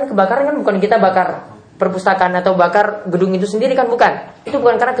 kan kebakaran kan bukan kita bakar perpustakaan atau bakar gedung itu sendiri kan bukan. Itu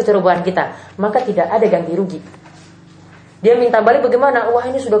bukan karena kecerobohan kita, maka tidak ada ganti rugi. Dia minta balik bagaimana? Wah,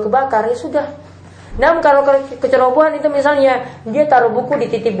 ini sudah kebakar, ya sudah. Namun kalau kecerobohan itu misalnya dia taruh buku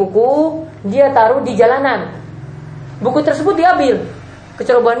di titip buku, dia taruh di jalanan, buku tersebut diambil,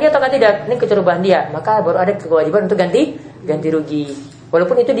 kecerobohan dia atau tidak? Ini kecerobohan dia, maka baru ada kewajiban untuk ganti rugi.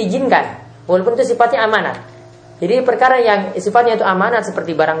 Walaupun itu diizinkan, walaupun itu sifatnya amanat. Jadi perkara yang sifatnya itu amanat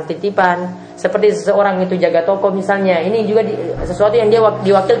seperti barang titipan, seperti seseorang itu jaga toko misalnya, ini juga sesuatu yang dia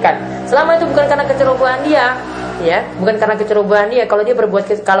diwakilkan. Selama itu bukan karena kecerobohan dia, ya, bukan karena kecerobohan dia. Kalau dia berbuat,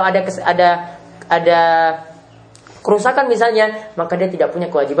 kalau ada kerusakan misalnya, maka dia tidak punya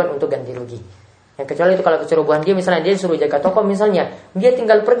kewajiban untuk ganti rugi. Yang kecuali itu kalau kecerobohan dia, misalnya dia suruh jaga toko misalnya, dia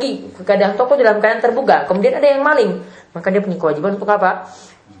tinggal pergi ke keadaan toko dalam keadaan terbuka, kemudian ada yang maling, maka dia punya kewajiban untuk apa?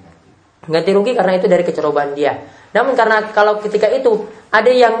 Ganti rugi karena itu dari kecerobohan dia. Namun karena kalau ketika itu ada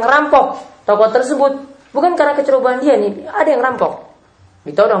yang rampok toko tersebut, bukan karena kecerobohan dia nih, ada yang rampok,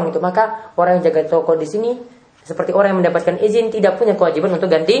 ditodong itu, maka orang yang jaga toko di sini seperti orang yang mendapatkan izin tidak punya kewajiban untuk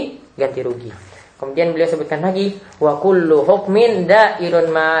ganti rugi. Kemudian beliau sebutkan lagi wa kullu hukmin da'irun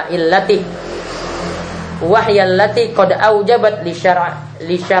ma illati wa hiya allati qad aujabat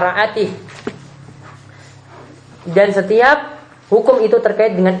li syara'ati. Dan setiap hukum itu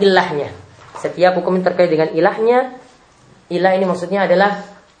terkait dengan ilahnya. Setiap hukum itu terkait dengan ilahnya. Ilah ini maksudnya adalah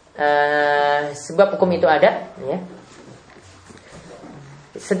sebab hukum itu ada, ya.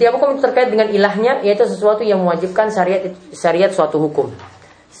 Setiap hukum itu terkait dengan ilahnya, yaitu sesuatu yang mewajibkan syariat suatu hukum.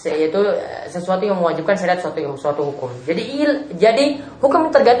 Yaitu sesuatu yang mewajibkan syariat suatu hukum. Jadi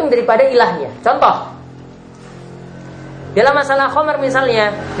hukum tergantung daripada ilahnya. Contoh, dalam masalah khamr misalnya,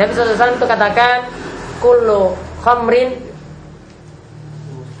 Nabi SAW itu katakan kullu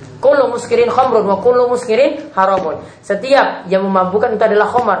muskirin khamrun wa kullu muskirin haramun. Setiap yang memabukkan itu adalah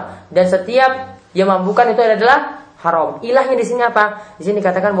khamr dan setiap yang memabukkan itu adalah haram. Ilahnya di sini apa? Di sini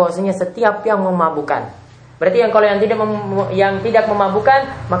dikatakan bahwasanya setiap yang memabukkan. Berarti yang tidak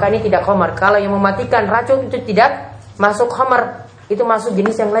memabukkan, maka ini tidak khamar. Kalau yang mematikan racun itu tidak masuk khamar, itu masuk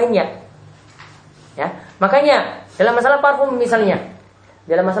jenis yang lainnya. Ya, makanya dalam masalah parfum misalnya,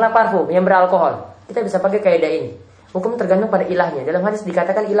 dalam masalah parfum yang beralkohol, kita bisa pakai kaidah ini. Hukum tergantung pada ilahnya. Dalam hadis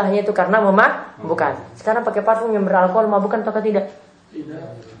dikatakan ilahnya itu karena memabukkan. Sekarang pakai parfum yang beralkohol mabukkan atau tidak? Tidak.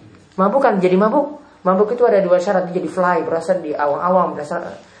 Mabukkan, jadi mabuk. Mabuk itu ada dua syarat, dia jadi fly, berasa di awang-awang,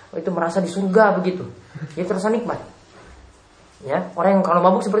 merasa di surga begitu. Dia terasa nikmat. Ya, orang yang kalau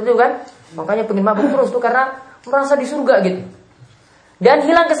mabuk seperti itu kan, makanya pengen mabuk terus tuh karena merasa di surga gitu. Dan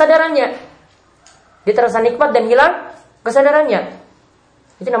hilang kesadarannya. Dia terasa nikmat dan hilang kesadarannya.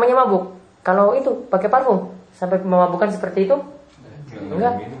 Itu namanya mabuk. Kalau itu pakai parfum sampai memabukkan seperti itu?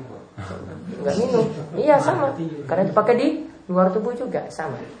 Enggak minum. Iya sama. Karena itu pakai di luar tubuh juga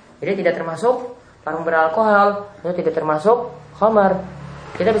sama. Jadi tidak termasuk parfum beralkohol, itu tidak termasuk khamar.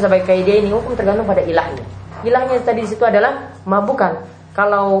 Kita bisa pakai kaidah ini, hukum tergantung pada ilahnya. Ilahnya tadi di situ adalah mabukan.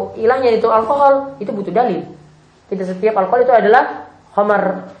 Kalau ilahnya itu alkohol, itu butuh dalil. Tidak setiap alkohol itu adalah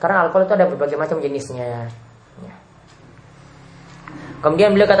khamar, karena alkohol itu ada berbagai macam jenisnya. Ya.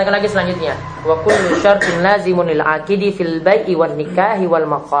 Kemudian beliau katakan lagi selanjutnya, wa kullu syartin lazimun lil aqidi fil bai'i wan nikahi wal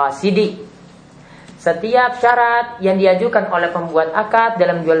maqasidi. Setiap syarat yang diajukan oleh pembuat akad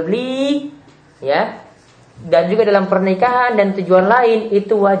dalam jual beli, ya, dan juga dalam pernikahan dan tujuan lain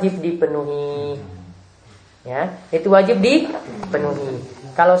itu wajib dipenuhi. Ya, itu wajib dipenuhi.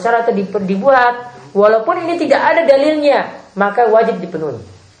 Kalau syarat itu dibuat walaupun ini tidak ada dalilnya, maka wajib dipenuhi.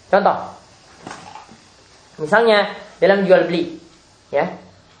 Contoh, misalnya dalam jual beli, ya,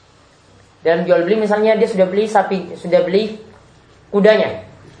 dalam jual beli misalnya dia sudah beli sapi, sudah beli kudanya,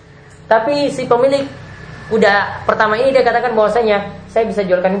 tapi si pemilik kuda pertama ini dia katakan bahwasanya saya bisa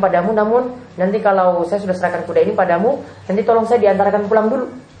jualkan ini padamu, namun nanti kalau saya sudah serahkan kuda ini padamu, nanti tolong saya diantarkan pulang dulu.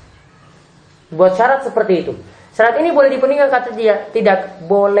 Buat syarat seperti itu. Syarat ini boleh dipenuhi kata dia? Tidak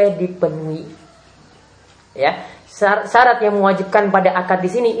boleh dipenuhi. Ya, syarat yang mewajibkan pada akad di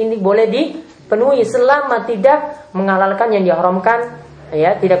sini ini boleh dipenuhi selama tidak menghalalkan yang diharamkan,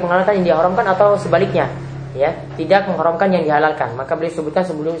 ya, tidak menghalalkan yang diharamkan atau sebaliknya. Ya, tidak mengharamkan yang dihalalkan. Maka beliau sebutkan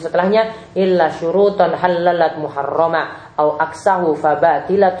sebelum setelahnya illa syurutan halalat muharrama au aksahu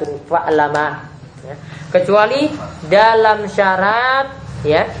fabatilatun fa'lama. Ya, kecuali dalam syarat,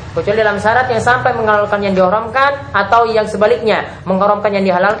 ya, kecuali dalam syarat yang sampai menghalalkan yang diharamkan atau yang sebaliknya mengharamkan yang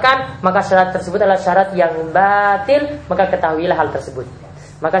dihalalkan, maka syarat tersebut adalah syarat yang batil, maka ketahuilah hal tersebut.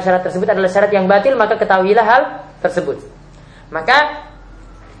 Maka syarat tersebut adalah syarat yang batil, maka ketahuilah hal tersebut. Maka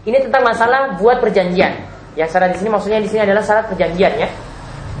ini tentang masalah buat perjanjian. Yang syarat di sini maksudnya di sini adalah syarat perjanjian, ya.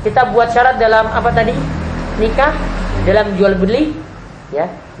 Kita buat syarat dalam apa tadi? Nikah, dalam jual beli, ya.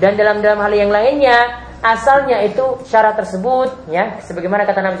 Dan dalam hal yang lainnya, asalnya itu syarat tersebut, ya. Sebagaimana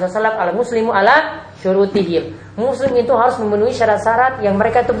kata Nabi SAW, al muslimu ala syurutihim. Muslim itu harus memenuhi syarat-syarat yang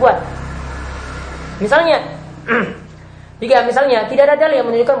mereka itu buat. Misalnya, jika misalnya tidak ada dalil yang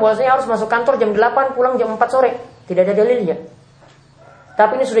menunjukkan bahwasanya harus masuk kantor jam 8, pulang jam 4 sore, tidak ada dalilnya.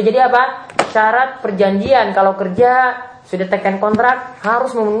 Tapi ini sudah jadi apa? Syarat perjanjian. Kalau kerja sudah tekan kontrak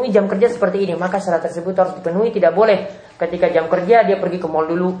harus memenuhi jam kerja seperti ini, maka syarat tersebut harus dipenuhi. Tidak boleh ketika jam kerja dia pergi ke mall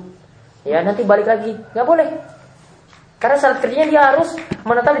dulu, ya, nanti balik lagi, nggak boleh. Karena syarat kerjanya dia harus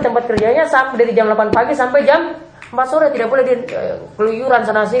menetap di tempat kerjanya sampai dari jam 8 pagi sampai jam 4 sore. Tidak boleh dia keluyuran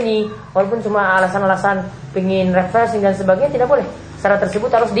sana sini, walaupun cuma alasan-alasan pengen refreshing dan sebagainya, tidak boleh. Syarat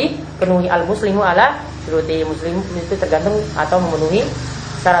tersebut harus dipenuhi. Al muslimu ala syuruti. Muslim itu tergantung atau memenuhi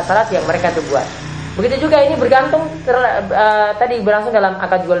syarat-syarat yang mereka itu buat. Begitu juga ini bergantung tadi berlangsung dalam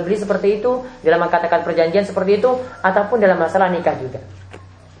akad jual beli seperti itu, dalam akad perjanjian seperti itu, ataupun dalam masalah nikah juga.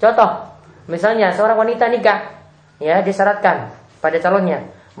 Contoh, misalnya seorang wanita nikah, ya, disyaratkan pada calonnya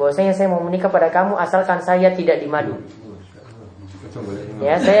bahwasanya saya mau menikah pada kamu asalkan saya tidak dimadu.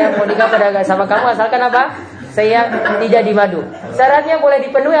 Ya, saya mau nikah sama kamu asalkan apa? Saya tidak dimadu. Syaratnya boleh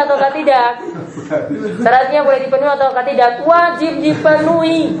dipenuhi atau tidak? Syaratnya boleh dipenuhi atau tidak? Wajib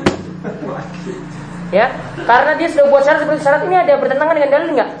dipenuhi. Ya, karena dia sudah buat syarat seperti syarat ini ada bertentangan dengan dalil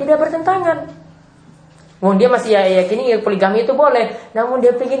enggak? Tidak bertentangan. Wong dia masih yakini poligami itu boleh, namun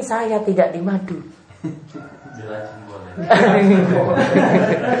dia ingin saya tidak dimadu.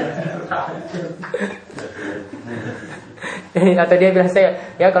 Atau dia bilang saya,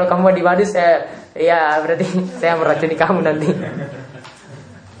 ya kalau kamu mau dimadu saya, ya berarti saya meracuni kamu nanti.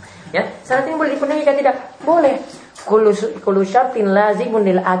 Ya, syarat ini boleh dipenuhi atau tidak? Boleh. Kullu syartin lazimun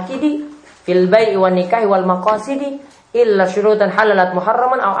lil aqidi fil bai'i wan nikahi wal maqasidi illa syurutan halalat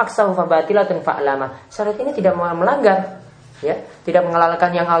muharraman aw aksahu fa batilatun fa'lama. Syarat ini tidak melanggar, ya, tidak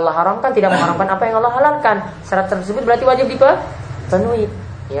menghalalkan yang Allah haramkan, tidak mengharamkan apa yang Allah halalkan. Syarat tersebut berarti wajib dipenuhi.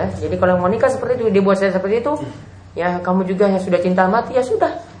 Ya, jadi kalau mau nikah seperti itu, dia buat saya seperti itu, ya kamu juga yang sudah cinta mati, ya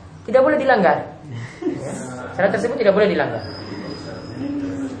sudah, tidak boleh dilanggar. Ya, syarat tersebut tidak boleh dilanggar.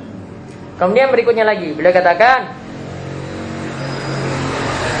 Kemudian berikutnya lagi, beliau katakan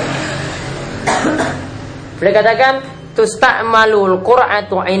tusta'malul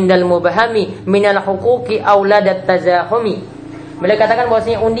qur'atu 'indal mubahami minal huquqi auladat tazahumi. Beliau katakan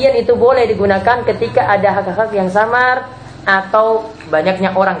bahwasanya undian itu boleh digunakan ketika ada hak-hak yang samar atau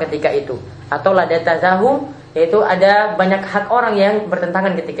banyaknya orang ketika itu, atau lada tazahum, yaitu ada banyak hak orang yang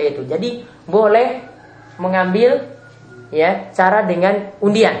bertentangan ketika itu. Jadi boleh mengambil ya cara dengan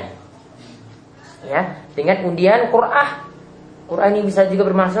undian. Ya, dengan undian Qur'ah. Qur'ah ini bisa juga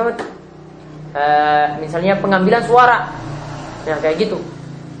bermaksud misalnya pengambilan suara. Nah, kayak gitu.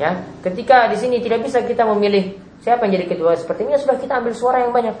 Ya, ketika di sini tidak bisa kita memilih siapa yang jadi ketua seperti ini, sudah kita ambil suara yang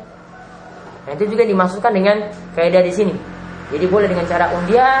banyak. Nah, itu juga dimaksudkan dengan kaidah di sini. Jadi boleh dengan cara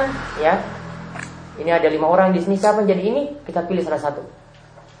undian, ya. Ini ada 5 orang di sini, siapa yang jadi ini? Kita pilih salah satu.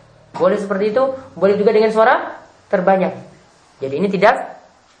 Boleh seperti itu, boleh juga dengan suara terbanyak. Jadi ini tidak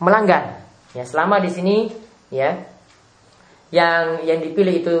melanggar. Ya, selama di sini, ya, yang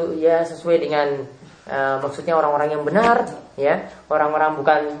dipilih itu ya sesuai dengan maksudnya orang-orang yang benar, ya, orang-orang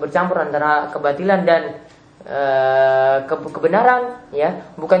bukan bercampur antara kebatilan dan kebenaran, ya,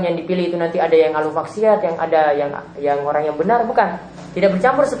 bukan yang dipilih itu nanti ada yang ahlu maksiat, yang ada yang orang yang benar, bukan, tidak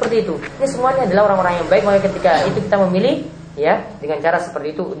bercampur seperti itu. Ini semuanya adalah orang-orang yang baik, maka ketika itu kita memilih, ya, dengan cara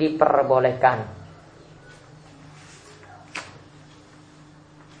seperti itu diperbolehkan.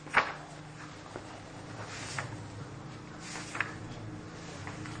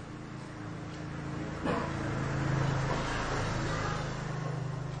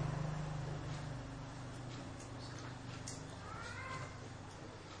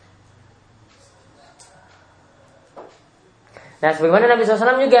 Nah, sebagaimana Nabi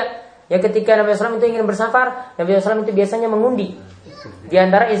SAW juga, ya, ketika Nabi SAW itu ingin bersafar, Nabi SAW itu biasanya mengundi di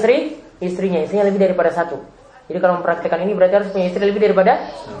antara istrinya lebih daripada satu. Jadi kalau mempraktikkan ini berarti harus punya istri lebih daripada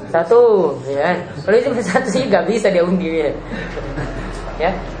satu, ya. Kalau istri satu sih nggak bisa dia undi, ya.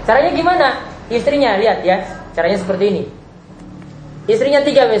 Ya, caranya gimana? Istrinya lihat, ya, caranya seperti ini. Istrinya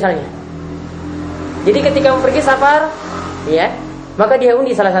 3 misalnya. Jadi ketika mau pergi safar, ya, maka dia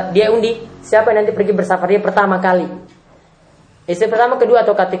undi siapa yang nanti pergi bersafar dia pertama kali. Istri pertama, kedua,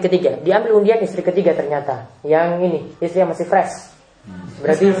 atau ketiga. Diambil undian istri ketiga ternyata. Yang ini, istri yang masih fresh.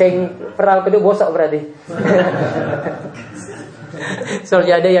 Berarti yang pertama kedua bosok berarti.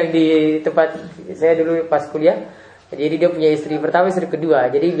 Soalnya ada yang di tempat saya dulu pas kuliah. Jadi dia punya istri pertama, istri kedua.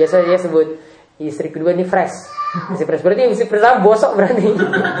 Jadi biasa dia sebut istri kedua ini fresh. Istri fresh berarti istri pertama bosok berarti.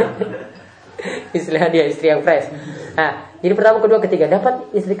 Istilah dia istri yang fresh. Nah, jadi pertama, kedua, ketiga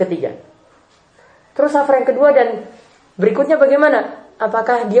dapat istri ketiga. Terus safar yang kedua dan berikutnya bagaimana?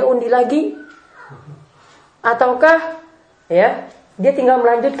 Apakah dia undi lagi? Ataukah ya dia tinggal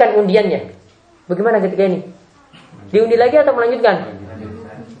melanjutkan undiannya? Bagaimana ketika ini? Diundi lagi atau melanjutkan?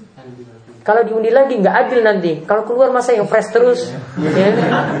 Kalau diundi lagi nggak adil nanti. Kalau keluar masa yang fresh terus, ya,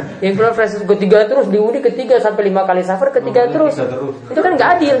 yang keluar fresh ketiga terus, diundi ketiga sampai 5 kali safar ketiga terus, itu kan nggak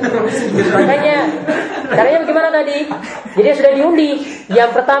adil. Makanya caranya bagaimana tadi? Jadi sudah diundi.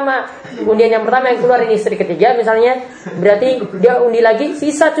 Yang pertama, undian yang pertama yang keluar ini istri ketiga misalnya, berarti dia undi lagi.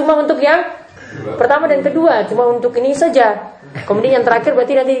 Sisa cuma untuk yang pertama dan kedua, cuma untuk ini saja. Kemudian yang terakhir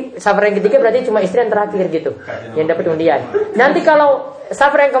berarti nanti safar yang ketiga berarti cuma istri yang terakhir gitu, yang dapat undian. Nanti kalau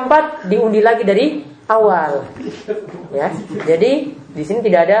safar yang keempat diundi lagi dari awal, ya. Jadi di sini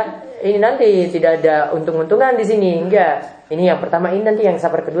tidak ada ini nanti tidak ada untung-untungan di sini, enggak. Ini yang pertama, ini nanti yang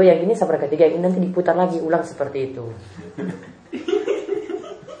safar kedua, yang ini safar ketiga, ini nanti diputar lagi ulang seperti itu.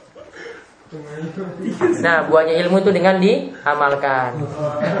 Nah, buahnya ilmu itu dengan diamalkan.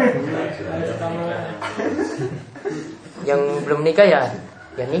 Yang belum nikah ya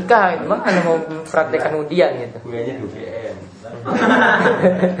nikah, gimana mau praktekkan undian gitu. Kuliahnya 2PM.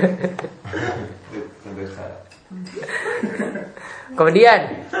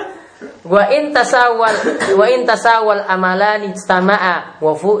 Kemudian wa in tasawal amalani istama'a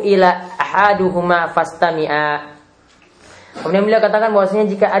wa fu'ila ahaduhuma fastami'a. Kemudian beliau katakan bahwasanya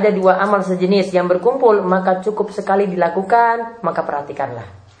jika ada 2 amal sejenis yang berkumpul maka cukup sekali dilakukan, maka perhatikanlah.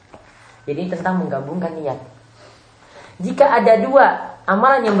 Jadi tentang menggabungkan niat. Jika ada 2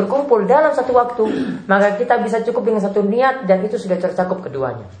 amalan yang berkumpul dalam satu waktu, maka kita bisa cukup dengan satu niat dan itu sudah tercakup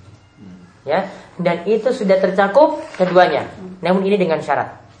keduanya. Ya, dan itu sudah tercakup keduanya. Namun ini dengan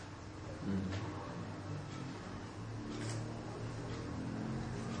syarat.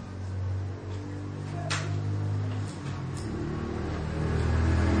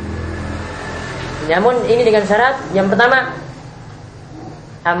 Namun ini dengan syarat yang pertama,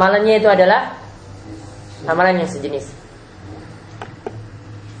 amalannya itu adalah amalan yang sejenis.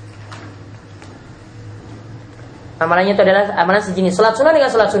 Amalannya itu adalah amalan sejenis. Salat sunnah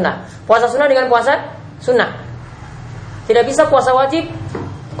dengan salat sunnah, puasa sunnah dengan puasa sunnah. Tidak bisa puasa wajib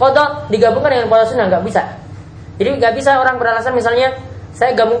qada digabungkan dengan puasa sunnah, nggak bisa. Jadi nggak bisa orang beralasan misalnya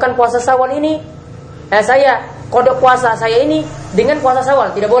saya gabungkan puasa Syawal ini, saya qada puasa saya ini dengan puasa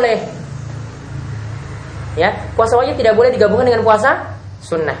Syawal, tidak boleh. Ya, puasa wajib tidak boleh digabungkan dengan puasa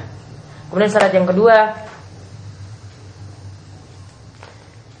sunnah. Kemudian syarat yang kedua,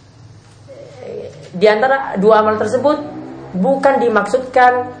 di antara dua amal tersebut bukan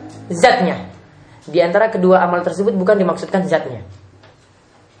dimaksudkan zatnya. Di antara kedua amal tersebut bukan dimaksudkan zatnya.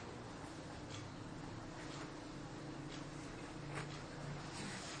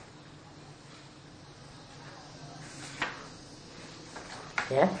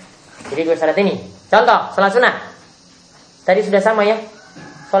 Ya. Jadi dua syarat ini. Contoh, salat sunnah. Tadi sudah sama ya.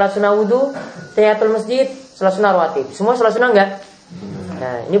 Salat sunnah wudu, tahiyatul masjid, salat sunnah rawatib. Semua salat sunnah enggak?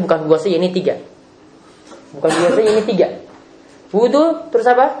 Nah, ini bukan dua saja, ini tiga. Bukan dua saja, ini tiga. Wudu, terus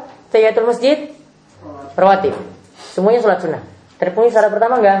apa? Tahiyatul masjid, rawatib. Semuanya salat sunnah. Terpenuhi syarat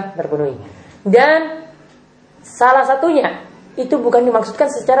pertama enggak? Terpenuhi. Dan salah satunya itu bukan dimaksudkan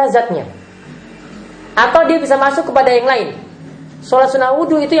secara zatnya. Atau dia bisa masuk kepada yang lain. Salat sunnah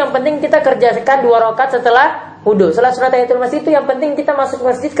wudu itu yang penting kita kerjakan 2 rakaat setelah wudu. Salat sunnah tahiyatul masjid itu yang penting kita masuk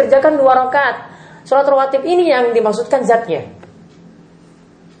masjid kerjakan 2 rakaat. Salat rawatib ini yang dimaksudkan zatnya.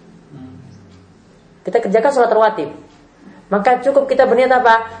 Kita kerjakan salat rawatib. Maka cukup kita berniat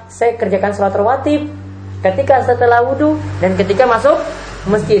apa? Saya kerjakan salat rawatib ketika setelah wudu dan ketika masuk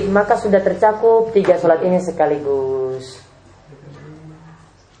masjid, maka sudah tercakup 3 salat ini sekaligus.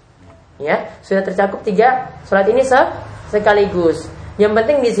 Ya, sudah tercakup 3 salat ini sekaligus. Yang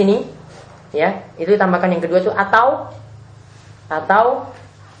penting di sini, ya, itu ditambahkan yang kedua itu atau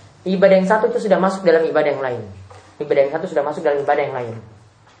ibadah yang satu itu sudah masuk dalam ibadah yang lain. Ibadah yang satu sudah masuk dalam ibadah yang lain.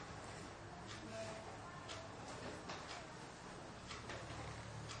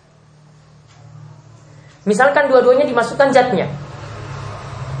 Misalkan dua-duanya dimasukkan zatnya.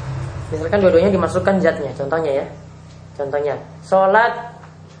 Contohnya ya. Contohnya, sholat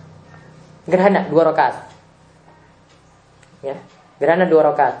gerhana 2 rakaat. Ya, gerhana 2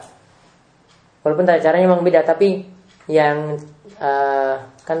 rakaat. Walaupun tata caranya memang beda, tapi yang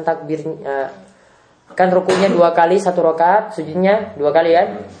kan takbir kan rukunya 2 kali 1 rakaat, sujudnya 2 kali kan.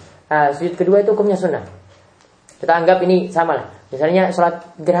 Sujud kedua itu hukumnya sunnah. Kita anggap ini sama lah. Misalnya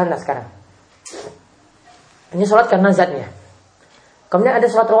sholat gerhana sekarang. Ini sholat karena zatnya. Kemudian ada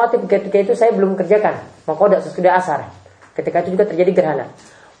sholat rawatib, ketika itu saya belum kerjakan, mau qada sesudah asar. Ketika itu juga terjadi gerhana.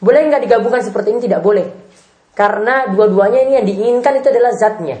 Boleh nggak digabungkan seperti ini? Tidak boleh. Karena dua-duanya ini yang diinginkan itu adalah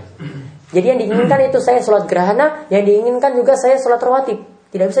zatnya. Jadi yang diinginkan itu saya sholat gerhana, yang diinginkan juga saya sholat rawatib.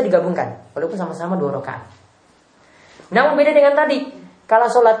 Tidak bisa digabungkan, walaupun sama-sama 2 rakaat. Namun beda dengan tadi.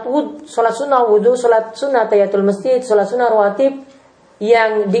 Kalau sholat sunnah wudu, sholat sunnah tahiyatul masjid, sholat sunnah rawatib,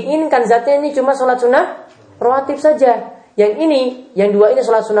 yang diinginkan zatnya ini cuma sholat sunnah rawatib saja. Yang ini, yang 2 ini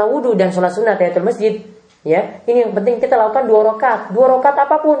sholat sunnah wudu dan sholat sunnah tahiyatul masjid. Ya, ini yang penting kita lakukan 2 rakaat, 2 rakaat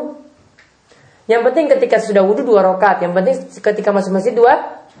apapun. Yang penting ketika sudah wudu 2 rakaat, yang penting ketika masuk masjid 2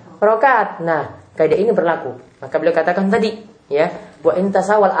 rakaat. Nah, kaidah ini berlaku. Maka beliau katakan tadi, ya, wa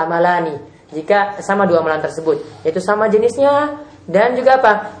intasawal amalani, jika sama 2 amalan tersebut, yaitu sama jenisnya dan juga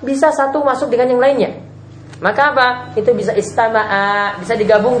apa? Bisa satu masuk dengan yang lainnya. Maka apa? Itu bisa istama'a, bisa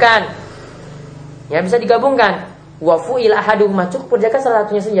digabungkan. Ya, bisa digabungkan. Wa fu'il ahaduhuma, cukup kerjakan salah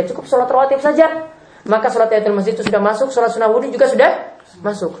satunya saja, cukup sholat rawatib saja. Maka sholat tahiyatul masjid itu sudah masuk, sholat sunnah wudu juga sudah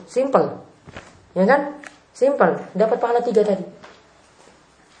masuk. Simple. Ya kan? Simple. Dapat pahala 3 tadi.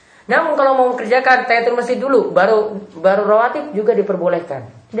 Namun kalau mau kerjakan tahiyatul masjid dulu, baru rawatib juga diperbolehkan.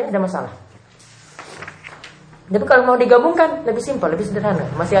 Tidak ada masalah. Tapi kalau mau digabungkan lebih simpel, lebih sederhana.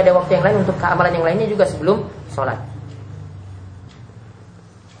 Masih ada waktu yang lain untuk keamalan yang lainnya juga sebelum sholat.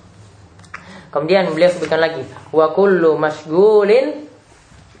 Kemudian beliau sebutkan lagi, wa kullu mashghulin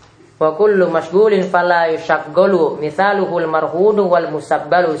fala yushagghalu mithaluhul marhudu wal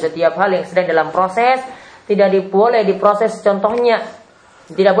musabbalu. Setiap hal yang sedang dalam proses tidak boleh diproses, contohnya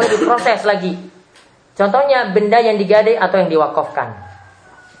tidak boleh diproses lagi. Contohnya benda yang digadai atau yang diwakafkan.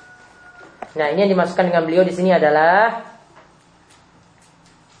 Nah, ini yang dimasukkan dengan beliau di sini adalah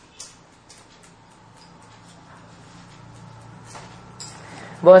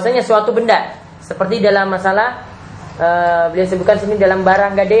bahwasanya suatu benda seperti dalam masalah beliau sebutkan sini dalam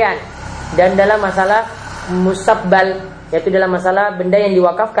barang gadaian dan dalam masalah musabbal, yaitu dalam masalah benda yang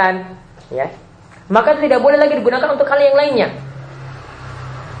diwakafkan, ya, maka tidak boleh lagi digunakan untuk hal yang lainnya.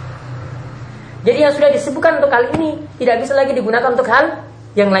 Jadi yang sudah disebutkan untuk hal ini tidak bisa lagi digunakan untuk hal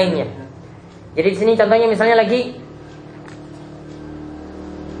yang lainnya. Jadi di sini contohnya misalnya lagi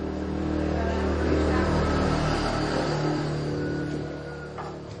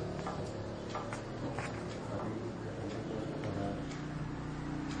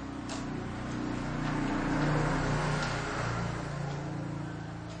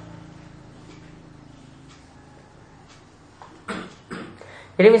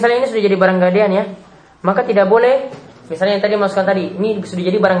misalnya ini sudah jadi barang gadaian ya, maka tidak boleh. Misalnya yang tadi masukkan tadi, ini sudah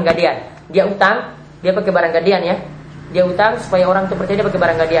jadi barang gadaian. Dia utang, dia pakai barang gadaian ya. Dia utang supaya orang itu percaya dia pakai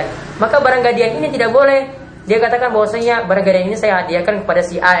barang gadaian. Maka barang gadaian ini tidak boleh. Dia katakan bahwasanya barang gadaian ini saya hadiahkan kepada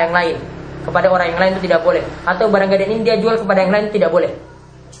si A yang lain, kepada orang yang lain itu tidak boleh. Atau barang gadaian ini dia jual kepada yang lain itu tidak boleh.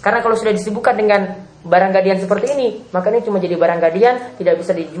 Karena kalau sudah disebutkan dengan barang gadaian seperti ini, maka ini cuma jadi barang gadaian, tidak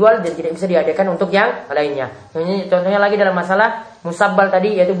bisa dijual dan tidak bisa dihadiahkan untuk yang lainnya. Contohnya lagi dalam masalah musabbal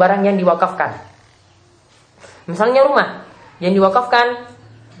tadi, yaitu barang yang diwakafkan. Misalnya rumah yang diwakafkan,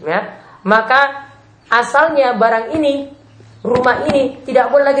 ya, maka asalnya barang ini, rumah ini tidak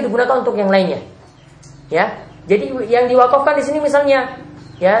boleh lagi digunakan untuk yang lainnya. Ya, jadi yang diwakafkan di sini misalnya,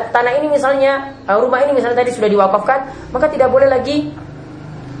 ya, tanah ini misalnya, rumah ini misalnya tadi sudah diwakafkan, maka tidak boleh lagi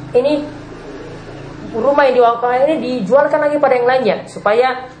ini rumah yang diwakafkan ini dijualkan lagi pada yang lainnya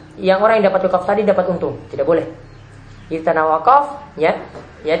supaya yang orang yang dapat wakaf tadi dapat untung. Tidak boleh. Jadi tanah wakaf ya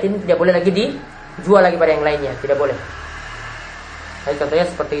ini tidak boleh lagi dijual lagi pada yang lainnya, tidak boleh. Jadi contohnya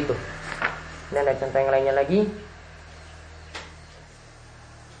seperti itu. Dan ada contoh yang lainnya lagi.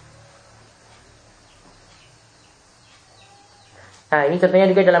 Nah, ini contohnya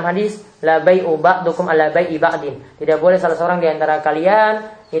juga dalam hadis la bai'u ba'dukum ala bai'i ba'din. Tidak boleh salah seorang di antara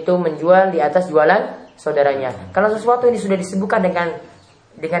kalian itu menjual di atas jualan saudaranya. Kalau sesuatu ini sudah disebutkan dengan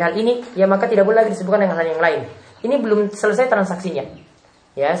hal ini, ya maka tidak boleh lagi disebutkan dengan hal yang lain. Ini belum selesai transaksinya.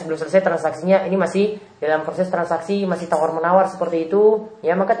 Ya, sebelum selesai transaksinya, ini masih dalam proses transaksi, masih tawar-menawar seperti itu,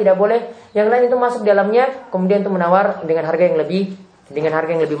 ya maka tidak boleh yang lain itu masuk dalamnya kemudian itu menawar dengan harga yang lebih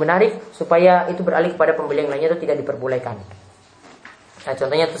menarik supaya itu beralih kepada pembeli yang lainnya, itu tidak diperbolehkan. Nah,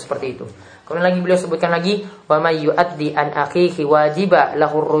 contohnya itu seperti itu. Kemudian lagi beliau sebutkan lagi wa may yu'addi an akhihi wajiba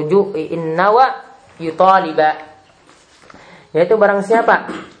lahu ruju'i innawa yutaliba. Yaitu barang siapa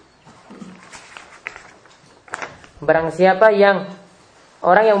yang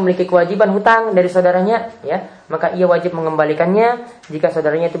orang yang memiliki kewajiban hutang dari saudaranya, ya, maka ia wajib mengembalikannya jika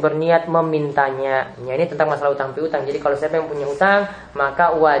saudaranya itu berniat memintanya. Ya, ini tentang masalah hutang piutang. Jadi kalau siapa yang punya hutang, maka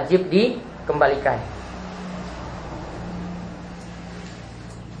wajib dikembalikan.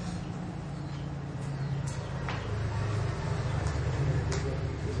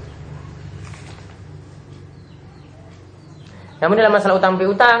 Namun dalam masalah utang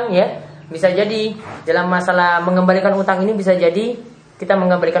piutang, ya, bisa jadi dalam masalah mengembalikan utang ini bisa jadi kita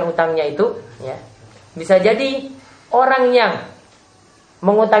mengembalikan utangnya itu, ya, bisa jadi orang yang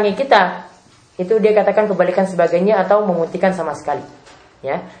mengutangi kita itu dia katakan kebalikan sebagainya atau memutihkan sama sekali.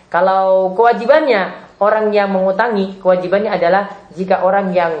 Ya, kalau kewajibannya orang yang mengutangi, kewajibannya adalah jika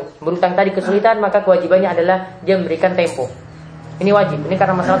orang yang berutang tadi kesulitan, maka kewajibannya adalah dia memberikan tempo. Ini wajib. Ini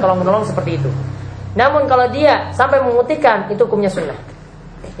karena masalah tolong menolong seperti itu. Namun kalau dia sampai memutihkan, itu hukumnya sunnah.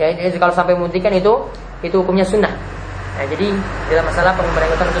 Ya, jadi kalau sampai memutihkan itu hukumnya sunnah. Nah, jadi dalam masalah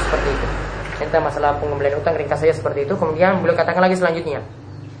pengembalian utang itu seperti itu. Tentang masalah pengembalian utang ringkas saja seperti itu. Kemudian beliau katakan lagi selanjutnya.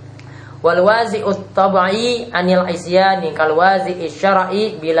 Wal wazi'ut tab'i anil isyani kal wazi'i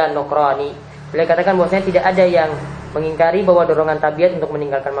syar'i bila nukrani. Beliau katakan bahwasanya tidak ada yang mengingkari bahwa dorongan tabiat untuk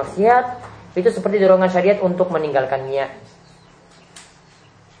meninggalkan maksiat itu seperti dorongan syariat untuk meninggalkannya.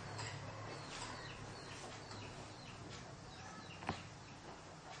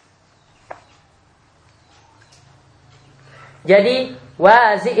 Jadi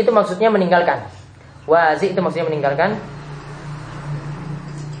wazi itu maksudnya meninggalkan. Wazi itu maksudnya meninggalkan.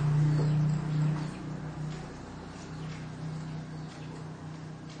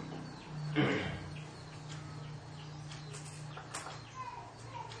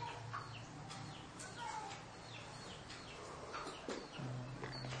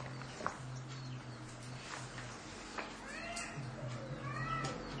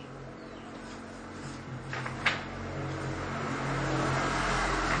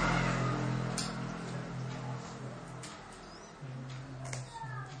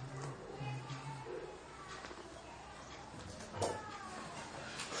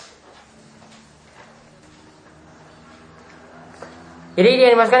 Jadi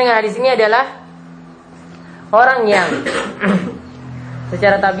yang dimaksudkan dengan hadis ini adalah orang yang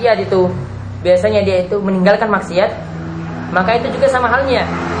secara tabiat itu biasanya dia itu meninggalkan maksiat, maka itu juga sama halnya.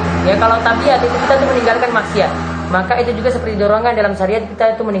 Ya, kalau tabiat itu kita tuh meninggalkan maksiat. maka itu juga seperti dorongan dalam syariat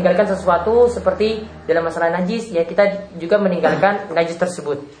kita itu meninggalkan sesuatu. Seperti dalam masalah najis, ya kita juga meninggalkan najis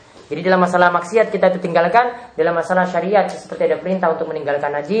tersebut. Jadi dalam masalah maksiat kita itu tinggalkan, dalam masalah syariat seperti ada perintah untuk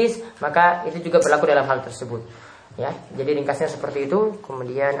meninggalkan najis, maka itu juga berlaku dalam hal tersebut. Ya, jadi ringkasnya seperti itu.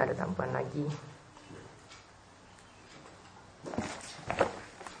 Kemudian ada tambahan lagi.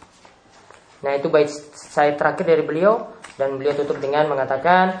 Nah, itu bait saya terakhir dari beliau, dan beliau tutup dengan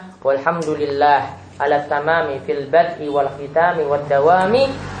mengatakan walhamdulillah ala tamami fil bad'i wal khitami wad dawami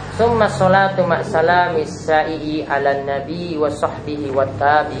summa sholatu ma salami sa'i ala nabi wa sahbihi wat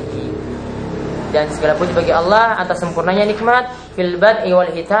tabi'i. Dan segala puji bagi Allah atas sempurnanya nikmat fil bad'i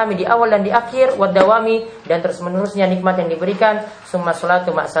wal khitami, di awal dan di akhir, wad dawami, dan terus menerusnya nikmat yang diberikan, summa sholatu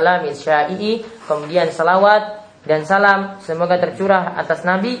ma salami sa'i, kemudian salawat dan salam semoga tercurah atas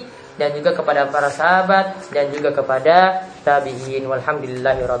nabi dan juga kepada para sahabat dan juga kepada tabi'in.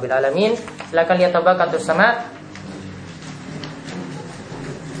 Walhamdulillahirabbil alamin. Silakan lihat tabaqatus sama.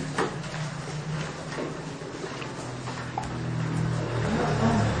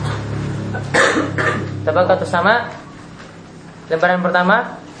 Tabaqatus sama lembaran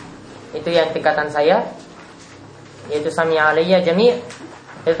pertama itu yang tingkatan saya, yaitu sami'a alayya jami',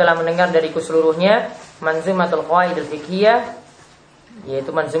 itu telah mendengar dariku seluruhnya Manzumatul Qowaid Fiqhiyyah, yaitu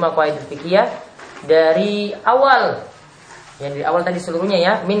Manzhumah Qowaid Fiqhiyyah dari awal, yang dari awal tadi seluruhnya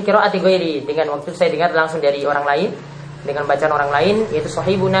ya, min qiraati ghairi, dengan waktu saya dengar langsung dari orang lain, dengan bacaan orang lain, yaitu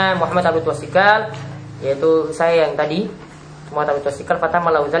sahibuna Muhammad Abdul Wasikal, yaitu saya yang tadi Muhammad Abdul Wasikal, fatama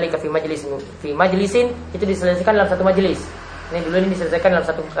lahu zalika fi majlisin, itu diselesaikan dalam satu majelis. Ini dulu ini diselesaikan dalam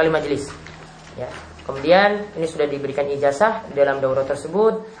satu kali majelis. Ya. Kemudian ini sudah diberikan ijazah dalam daurah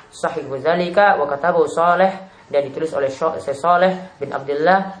tersebut, sahibu zalika wa katabu Saleh, dan ditulis oleh Syekh Saleh bin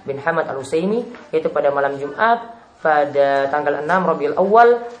Abdullah bin Hamad Al-Utsaimin, yaitu pada malam Jumat pada tanggal 6 Rabiul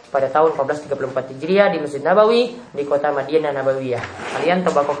Awal pada tahun 1434 Hijriah di Masjid Nabawi di kota Madinah Nabawiyah. Kalian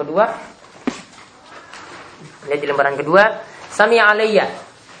tabaqah kedua, lihat di lembaran kedua, sami'a alayya.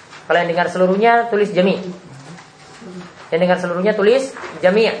 Kalian dengar seluruhnya tulis jami'. Yang dengar seluruhnya tulis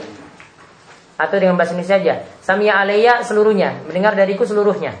jami'. Atau dengan bahasa Indonesia saja, sami'a alayya seluruhnya, mendengar dariku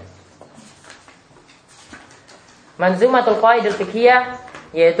seluruhnya. Manzumatul Qowaid Fiqhiyyah,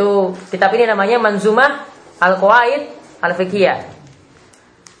 yaitu kitab ini namanya Manzhumah Al-Qowaid Al-Fiqhiyyah.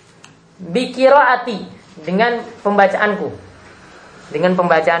 Bi qiraati, dengan pembacaanku. Dengan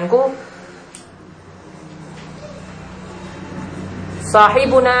pembacaanku.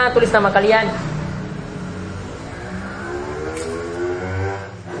 Sahibuna, tulis nama kalian.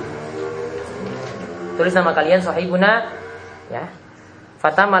 Tulis nama kalian sahibuna, ya.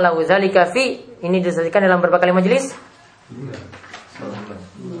 Fatama lahu zalika fi, ini diselesaikan dalam berapa kali majelis?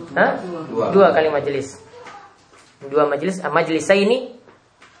 Dua kali majelis. Dua majelis, majlisaini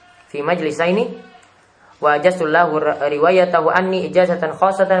fi majlisaini. Wa jazallahu riwayatahu anni ijazatan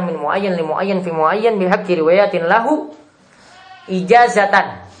khassatan min muayyan li muayyan fi muayyan bi haqqi riwayatin lahu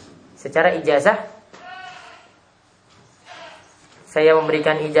ijazatan. Secara ijazah saya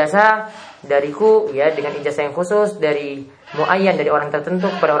memberikan ijazah dariku, ya, dengan ijazah yang khusus dari muayyan, dari orang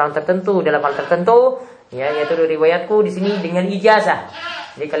tertentu kepada orang tertentu dalam hal tertentu, ya, yaitu riwayatku di sini dengan ijazah.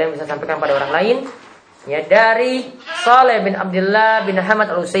 Jadi kalian bisa sampaikan pada orang lain, ya, dari Saleh bin Abdullah bin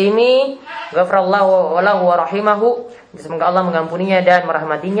Hamad Al-Utsaimin, ghafarallahu walahu wa rahimahu, semoga Allah mengampuninya dan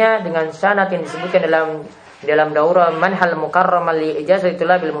merahmatinya, dengan sanad yang disebutkan dalam daurah Manhal Mukarramah li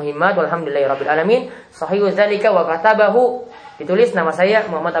Ijazatillah bil Muhimmat, walhamdulillahirabbil alamin. Sahihu dzalika wa katabahu, ditulis nama saya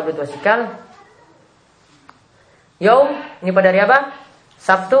Muhammad Abdul Wasikal. Yaum, ini pada hari apa?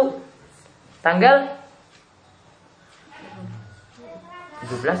 Sabtu, tanggal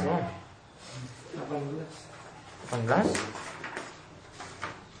 17 ya.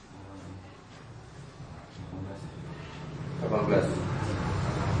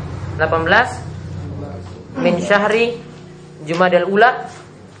 18 min syahri Jumadal Ula,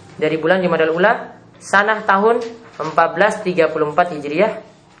 dari bulan Jumadal Ula, sanah tahun 1434 Hijriah,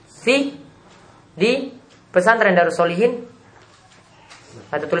 di pesantren Darus Solihin,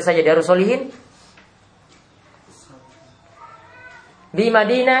 atau tulis saja Darus Solihin, di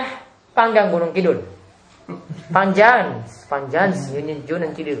Madinah, Panggang Gunung Kidul. Panjang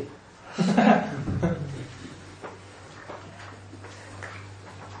Gunung Kidul.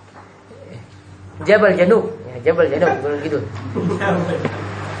 Jabal Janub, ya, Jabal Janub Gunung Kidul.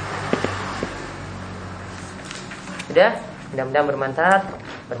 Sudah, mudah-mudahan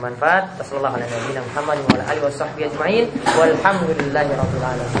bermanfaat. Wassallallahu ala nabiyyina Muhammad wa ala alihi washabbihi ajmain. Walhamdulillahirabbil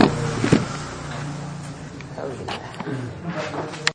alamin.